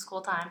during school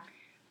time.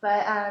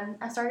 But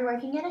I started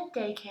working at a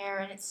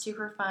daycare, and it's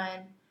super fun.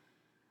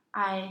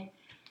 I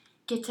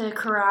get to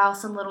corral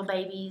some little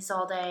babies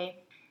all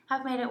day.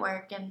 I've made it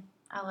work, and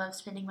I love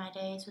spending my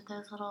days with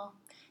those little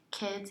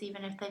kids,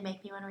 even if they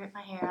make me want to rip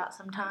my hair out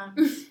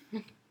sometimes.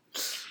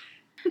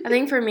 I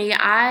think for me,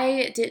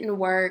 I didn't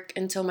work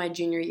until my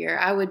junior year.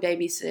 I would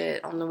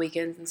babysit on the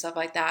weekends and stuff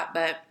like that,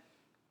 but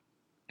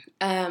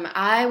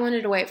I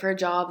wanted to wait for a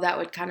job that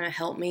would kind of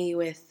help me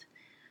with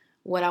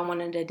what I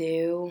wanted to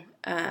do,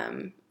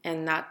 and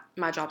that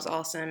my job's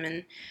awesome,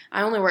 and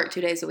I only work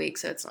 2 days a week,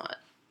 so it's not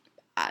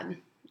bad.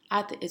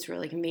 It's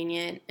really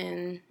convenient,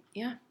 and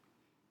yeah.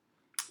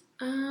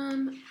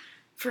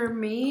 For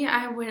me,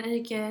 I went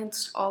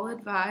against all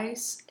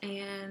advice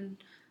and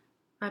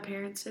my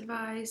parents'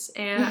 advice,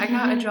 and I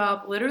got a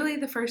job literally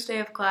the first day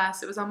of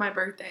class. It was on my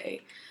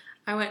birthday.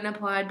 I went and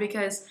applied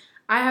because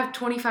I have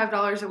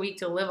 $25 a week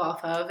to live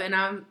off of, and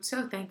I'm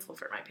so thankful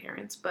for my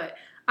parents, but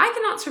I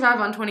cannot survive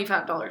on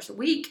 $25 a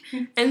week.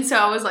 And so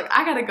I was like,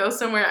 I got to go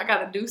somewhere. I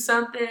got to do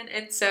something.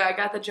 And so I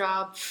got the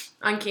job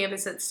on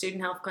campus at the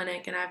Student Health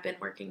Clinic, and I've been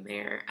working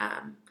there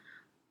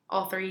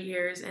all 3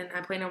 years, and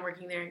I plan on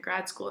working there in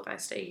grad school if I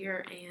stay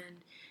here,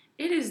 and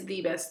it is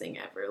the best thing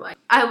ever. Like,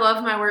 I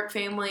love my work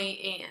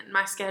family and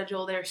my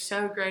schedule. They're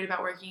so great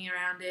about working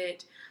around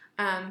it.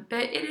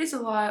 But it is a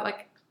lot.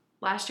 Like,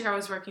 last year I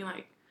was working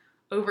like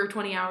over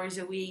 20 hours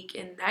a week,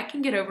 and that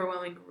can get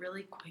overwhelming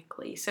really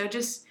quickly. So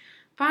just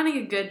finding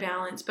a good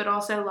balance, but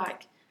also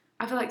like,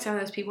 I feel like some of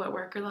those people at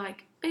work are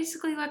like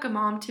basically like a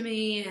mom to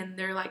me, and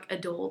they're like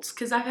adults,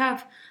 because I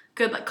have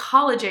good like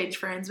college age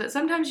friends, but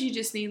sometimes you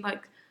just need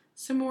like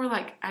some more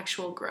like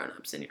actual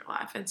grown-ups in your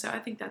life, and so I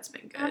think that's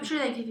been good. I'm sure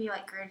they give you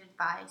like great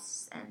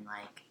advice and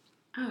like.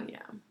 Oh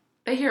yeah,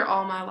 they hear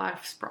all my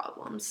life's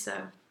problems,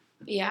 so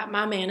Yeah,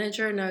 my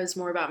manager knows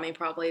more about me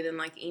probably than,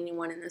 like,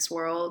 anyone in this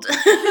world. Like,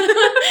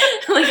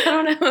 I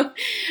don't know.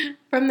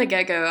 From the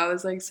get-go, I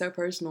was, like, so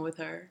personal with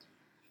her.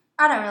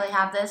 I don't really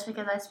have this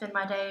because I spend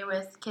my day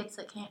with kids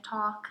that can't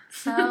talk.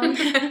 So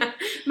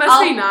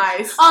Must be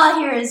nice. All I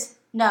hear is,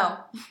 no,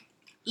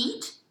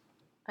 eat,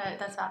 but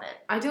that's about it.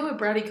 I deal with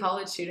bratty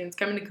college students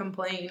coming to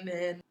complain,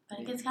 But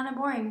it gets kind of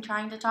boring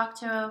trying to talk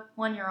to a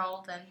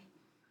 1-year-old and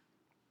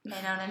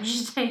they don't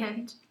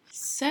understand.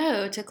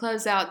 So, to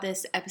close out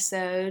this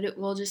episode,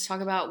 we'll just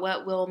talk about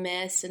what we'll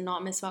miss and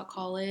not miss about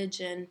college,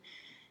 and,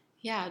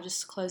 yeah,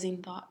 just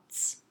closing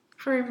thoughts.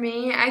 For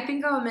me, I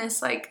think I'll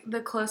miss, like,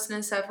 the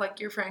closeness of, like,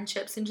 your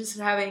friendships and just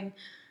having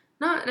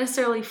not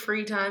necessarily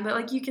free time, but,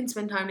 like, you can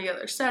spend time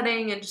together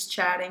studying and just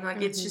chatting.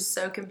 Like, it's just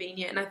so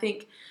convenient. And I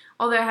think,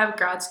 although I have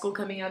grad school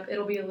coming up,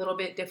 it'll be a little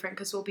bit different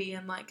because we'll be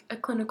in, like, a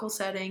clinical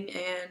setting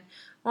and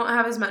won't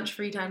have as much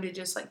free time to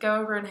just, like, go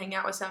over and hang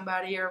out with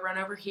somebody or run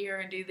over here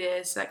and do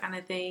this, that kind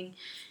of thing.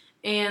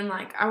 And,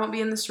 like, I won't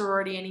be in the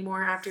sorority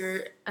anymore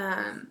after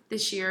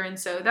this year, and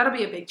so that'll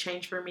be a big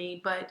change for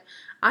me. But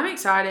I'm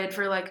excited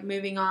for, like,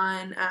 moving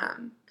on.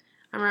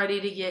 I'm ready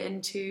to get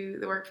into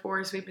the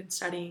workforce. We've been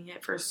studying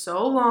it for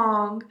so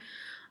long.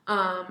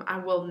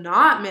 I will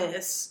not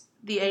miss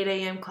the 8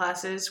 a.m.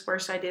 classes,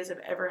 worst ideas I've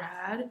ever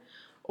had,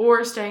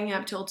 or staying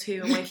up till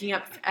 2 and waking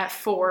up at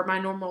 4, my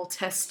normal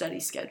test study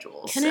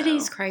schedule.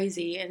 Kennedy's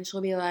crazy, and she'll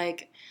be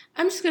like,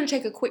 I'm just going to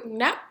take a quick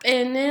nap,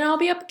 and then I'll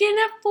be up again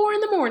at 4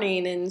 in the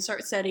morning and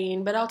start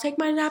studying, but I'll take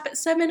my nap at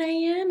 7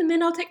 a.m., and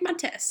then I'll take my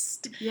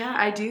test. Yeah,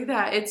 I do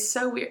that. It's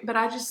so weird, but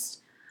I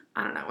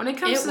don't know. When it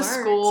comes to works,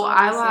 school,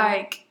 honestly. I,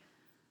 like,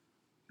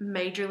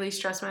 majorly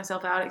stress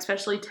myself out,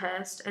 especially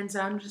test, and so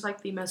I'm just,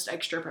 like, the most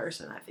extra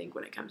person, I think,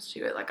 when it comes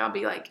to it. Like, I'll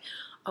be like,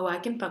 oh, I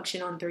can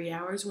function on 3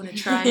 hours. Want to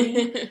try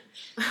me?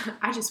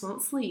 I just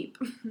won't sleep.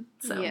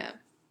 So Yeah.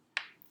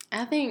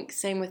 I think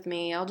same with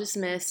me. I'll just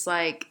miss,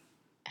 like,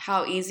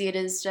 how easy it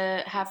is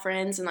to have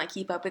friends and, like,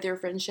 keep up with your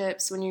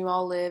friendships when you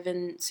all live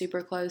in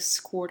super close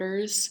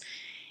quarters.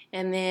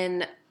 And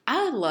then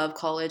I love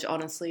college,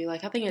 honestly.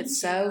 Like, I think it's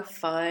so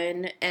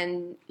fun.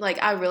 And,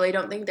 like, I really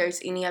don't think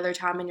there's any other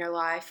time in your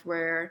life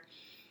where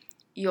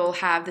you'll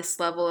have this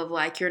level of,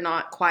 like, you're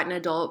not quite an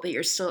adult, but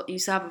you still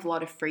have a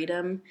lot of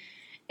freedom.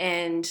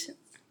 And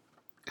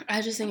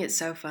I just think it's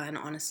so fun,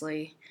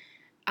 honestly.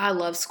 I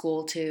love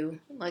school, too.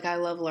 Like, I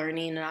love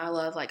learning, and I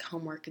love, like,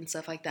 homework and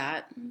stuff like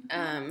that.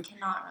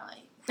 Cannot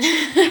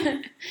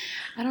relate.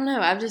 I don't know.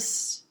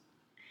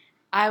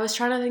 I was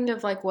trying to think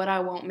of, like, what I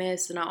won't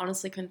miss, and I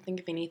honestly couldn't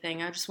think of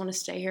anything. I just want to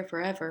stay here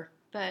forever.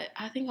 But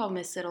I think I'll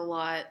miss it a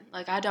lot.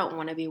 Like, I don't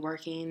want to be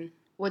working,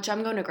 which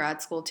I'm going to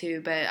grad school,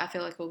 too, but I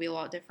feel like it'll be a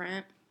lot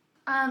different.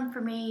 For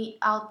me,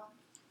 I'll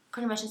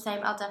pretty much the same.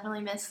 I'll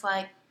definitely miss,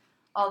 like,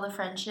 all the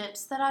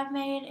friendships that I've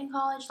made in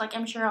college. Like,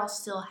 I'm sure I'll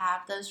still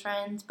have those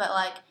friends, but,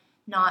 like,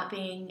 not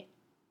being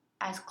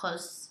as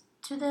close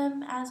to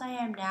them as I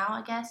am now,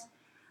 I guess.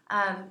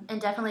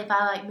 And definitely if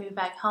I, like, move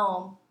back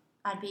home,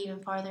 I'd be even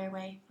farther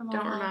away from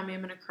don't remind me,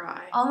 I'm gonna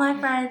cry. all my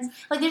friends.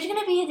 Like, there's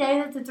gonna be a day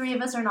that the 3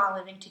 of us are not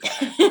living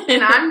together.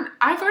 And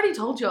I've already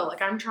told y'all,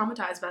 like, I'm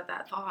traumatized about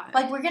that thought.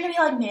 Like, we're gonna be,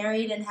 like,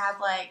 married and have,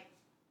 like,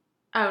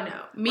 oh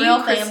no,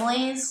 real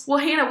families. Well,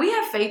 Hannah, we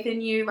have faith in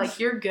you. Like,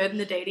 you're good in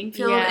the dating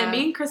field, Yeah. and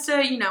me and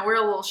Krista, you know, we're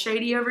a little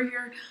shady over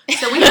here.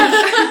 So we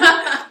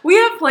have we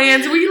have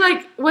plans.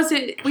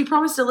 We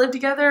promised to live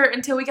together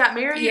until we got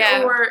married,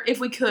 or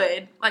if we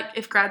could, like,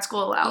 if grad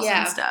school allows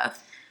and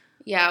stuff.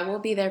 Yeah, we'll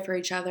be there for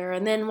each other,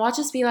 and then we'll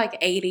just be like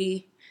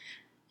 80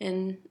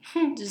 and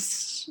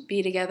just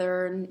be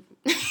together. And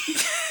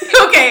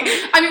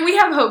Okay, I mean, we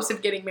have hopes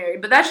of getting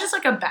married, but that's just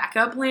like a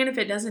backup plan if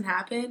it doesn't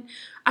happen.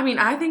 I mean,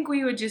 I think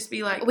we would just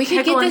be like, we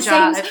could pickle get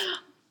and the same. jive.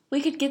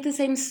 We could get the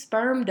same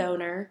sperm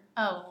donor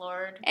Oh,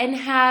 Lord. and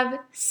have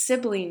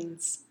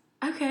siblings.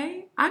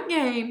 Okay, I'm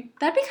game.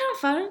 That'd be kind of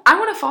fun. I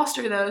want to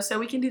foster though, so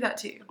we can do that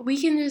too.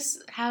 We can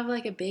just have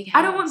like a big house.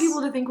 I don't want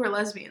people to think we're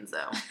lesbians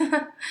though.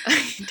 Well,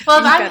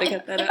 You gotta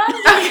cut that out.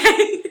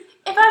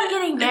 If I'm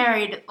getting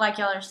married, like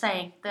y'all are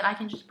saying, then I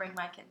can just bring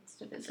my kids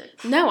to visit.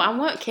 No, I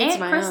want kids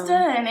Aunt of my Krista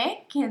own. and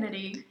Aunt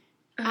Kennedy.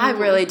 I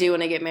really do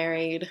want to get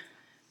married.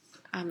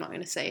 I'm not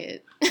going to say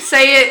it.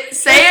 Say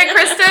it,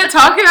 Krista.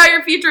 Talk about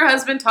your future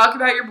husband. Talk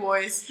about your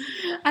boys.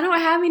 I don't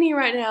have any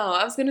right now.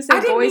 I was going to say I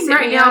didn't boys mean hit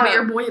right me now, up. but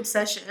your boy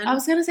obsession. I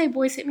was going to say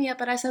boys hit me up,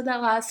 but I said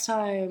that last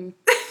time.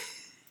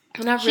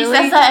 And I She really...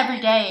 says that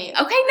every day. Okay,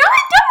 no, I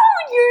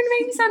don't. You're going to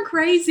make me sound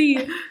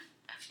crazy.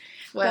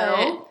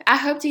 Well, But I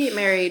hope to get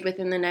married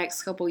within the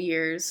next couple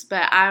years,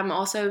 but I'm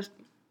also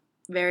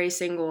very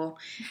single,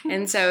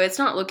 and so it's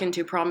not looking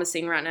too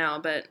promising right now,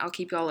 but I'll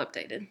keep y'all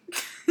updated.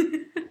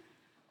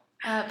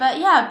 But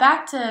yeah,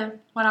 back to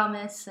what I'll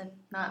miss and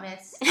not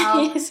miss.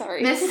 I'll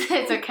Sorry.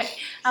 it's okay.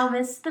 I'll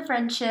miss the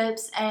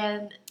friendships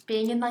and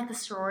being in like the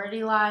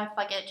sorority life.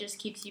 Like it just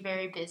keeps you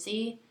very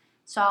busy.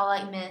 So I'll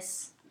like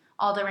miss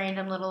all the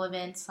random little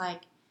events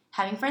like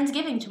having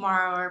Friendsgiving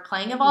tomorrow or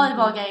playing a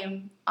volleyball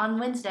game on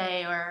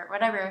Wednesday or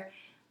whatever.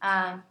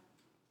 Yeah,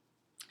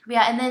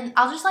 and then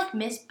I'll just like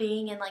miss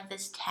being in like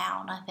this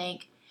town, I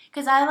think.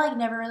 Because I, like,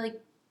 never really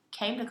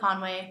came to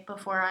Conway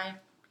before I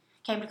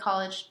came to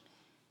college.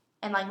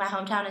 And, like, my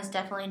hometown is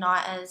definitely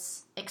not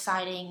as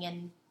exciting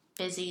and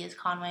busy as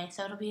Conway.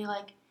 So it'll be,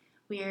 like,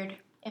 weird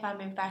if I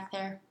move back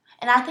there.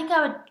 And I think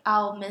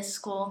I'll miss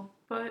school.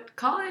 But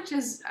college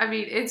is, I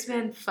mean, it's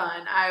been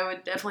fun. I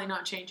would definitely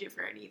not change it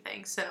for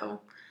anything. So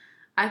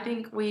I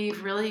think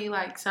we've really,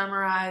 like,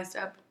 summarized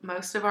up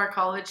most of our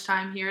college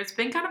time here. It's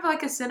been kind of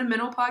like a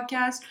sentimental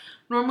podcast.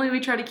 Normally we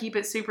try to keep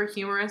it super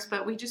humorous,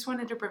 but we just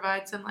wanted to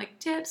provide some, like,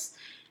 tips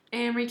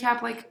and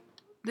recap, like,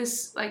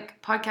 this,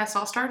 like, podcast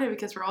all started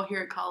because we're all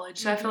here at college.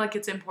 So I feel like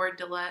it's important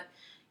to let,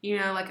 you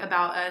know, like,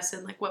 about us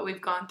and, like, what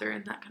we've gone through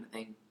and that kind of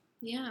thing.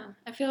 Yeah.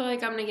 I feel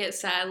like I'm going to get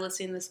sad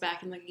listening to this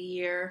back in, like, a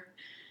year.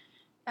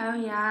 Oh,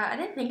 yeah. I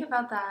didn't think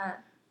about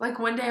that. Like,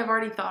 one day I've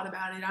already thought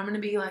about it. I'm going to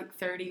be, like,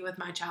 30 with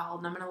my child,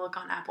 and I'm going to look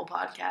on Apple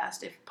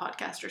Podcast, if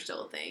podcasts are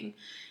still a thing,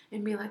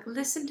 and be like,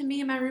 listen to me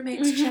and my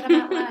roommates chat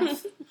about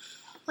life.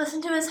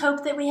 Listen to us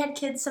hope that we had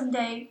kids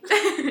someday.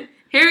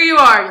 Here you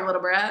are, you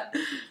little brat.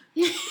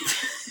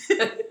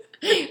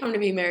 I'm going to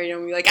be married and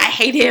I'm going to be like, I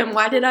hate him.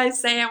 Why did I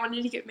say I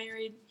wanted to get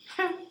married?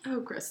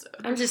 Oh, Krista.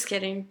 I'm just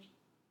kidding.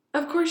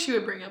 Of course you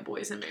would bring up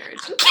boys in marriage.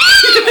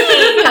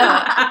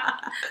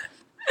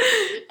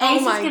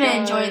 Ace is going to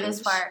enjoy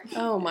this part.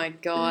 Oh, my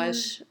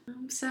gosh.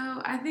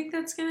 So I think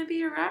that's going to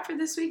be a wrap for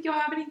this week. Y'all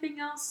have anything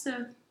else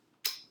to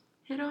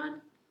hit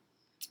on?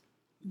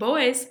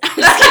 Boys.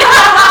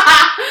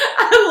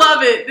 I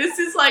love it. This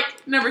is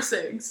like number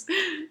 6.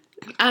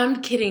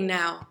 I'm kidding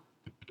now.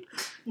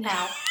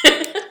 Now.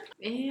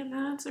 And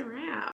that's a wrap.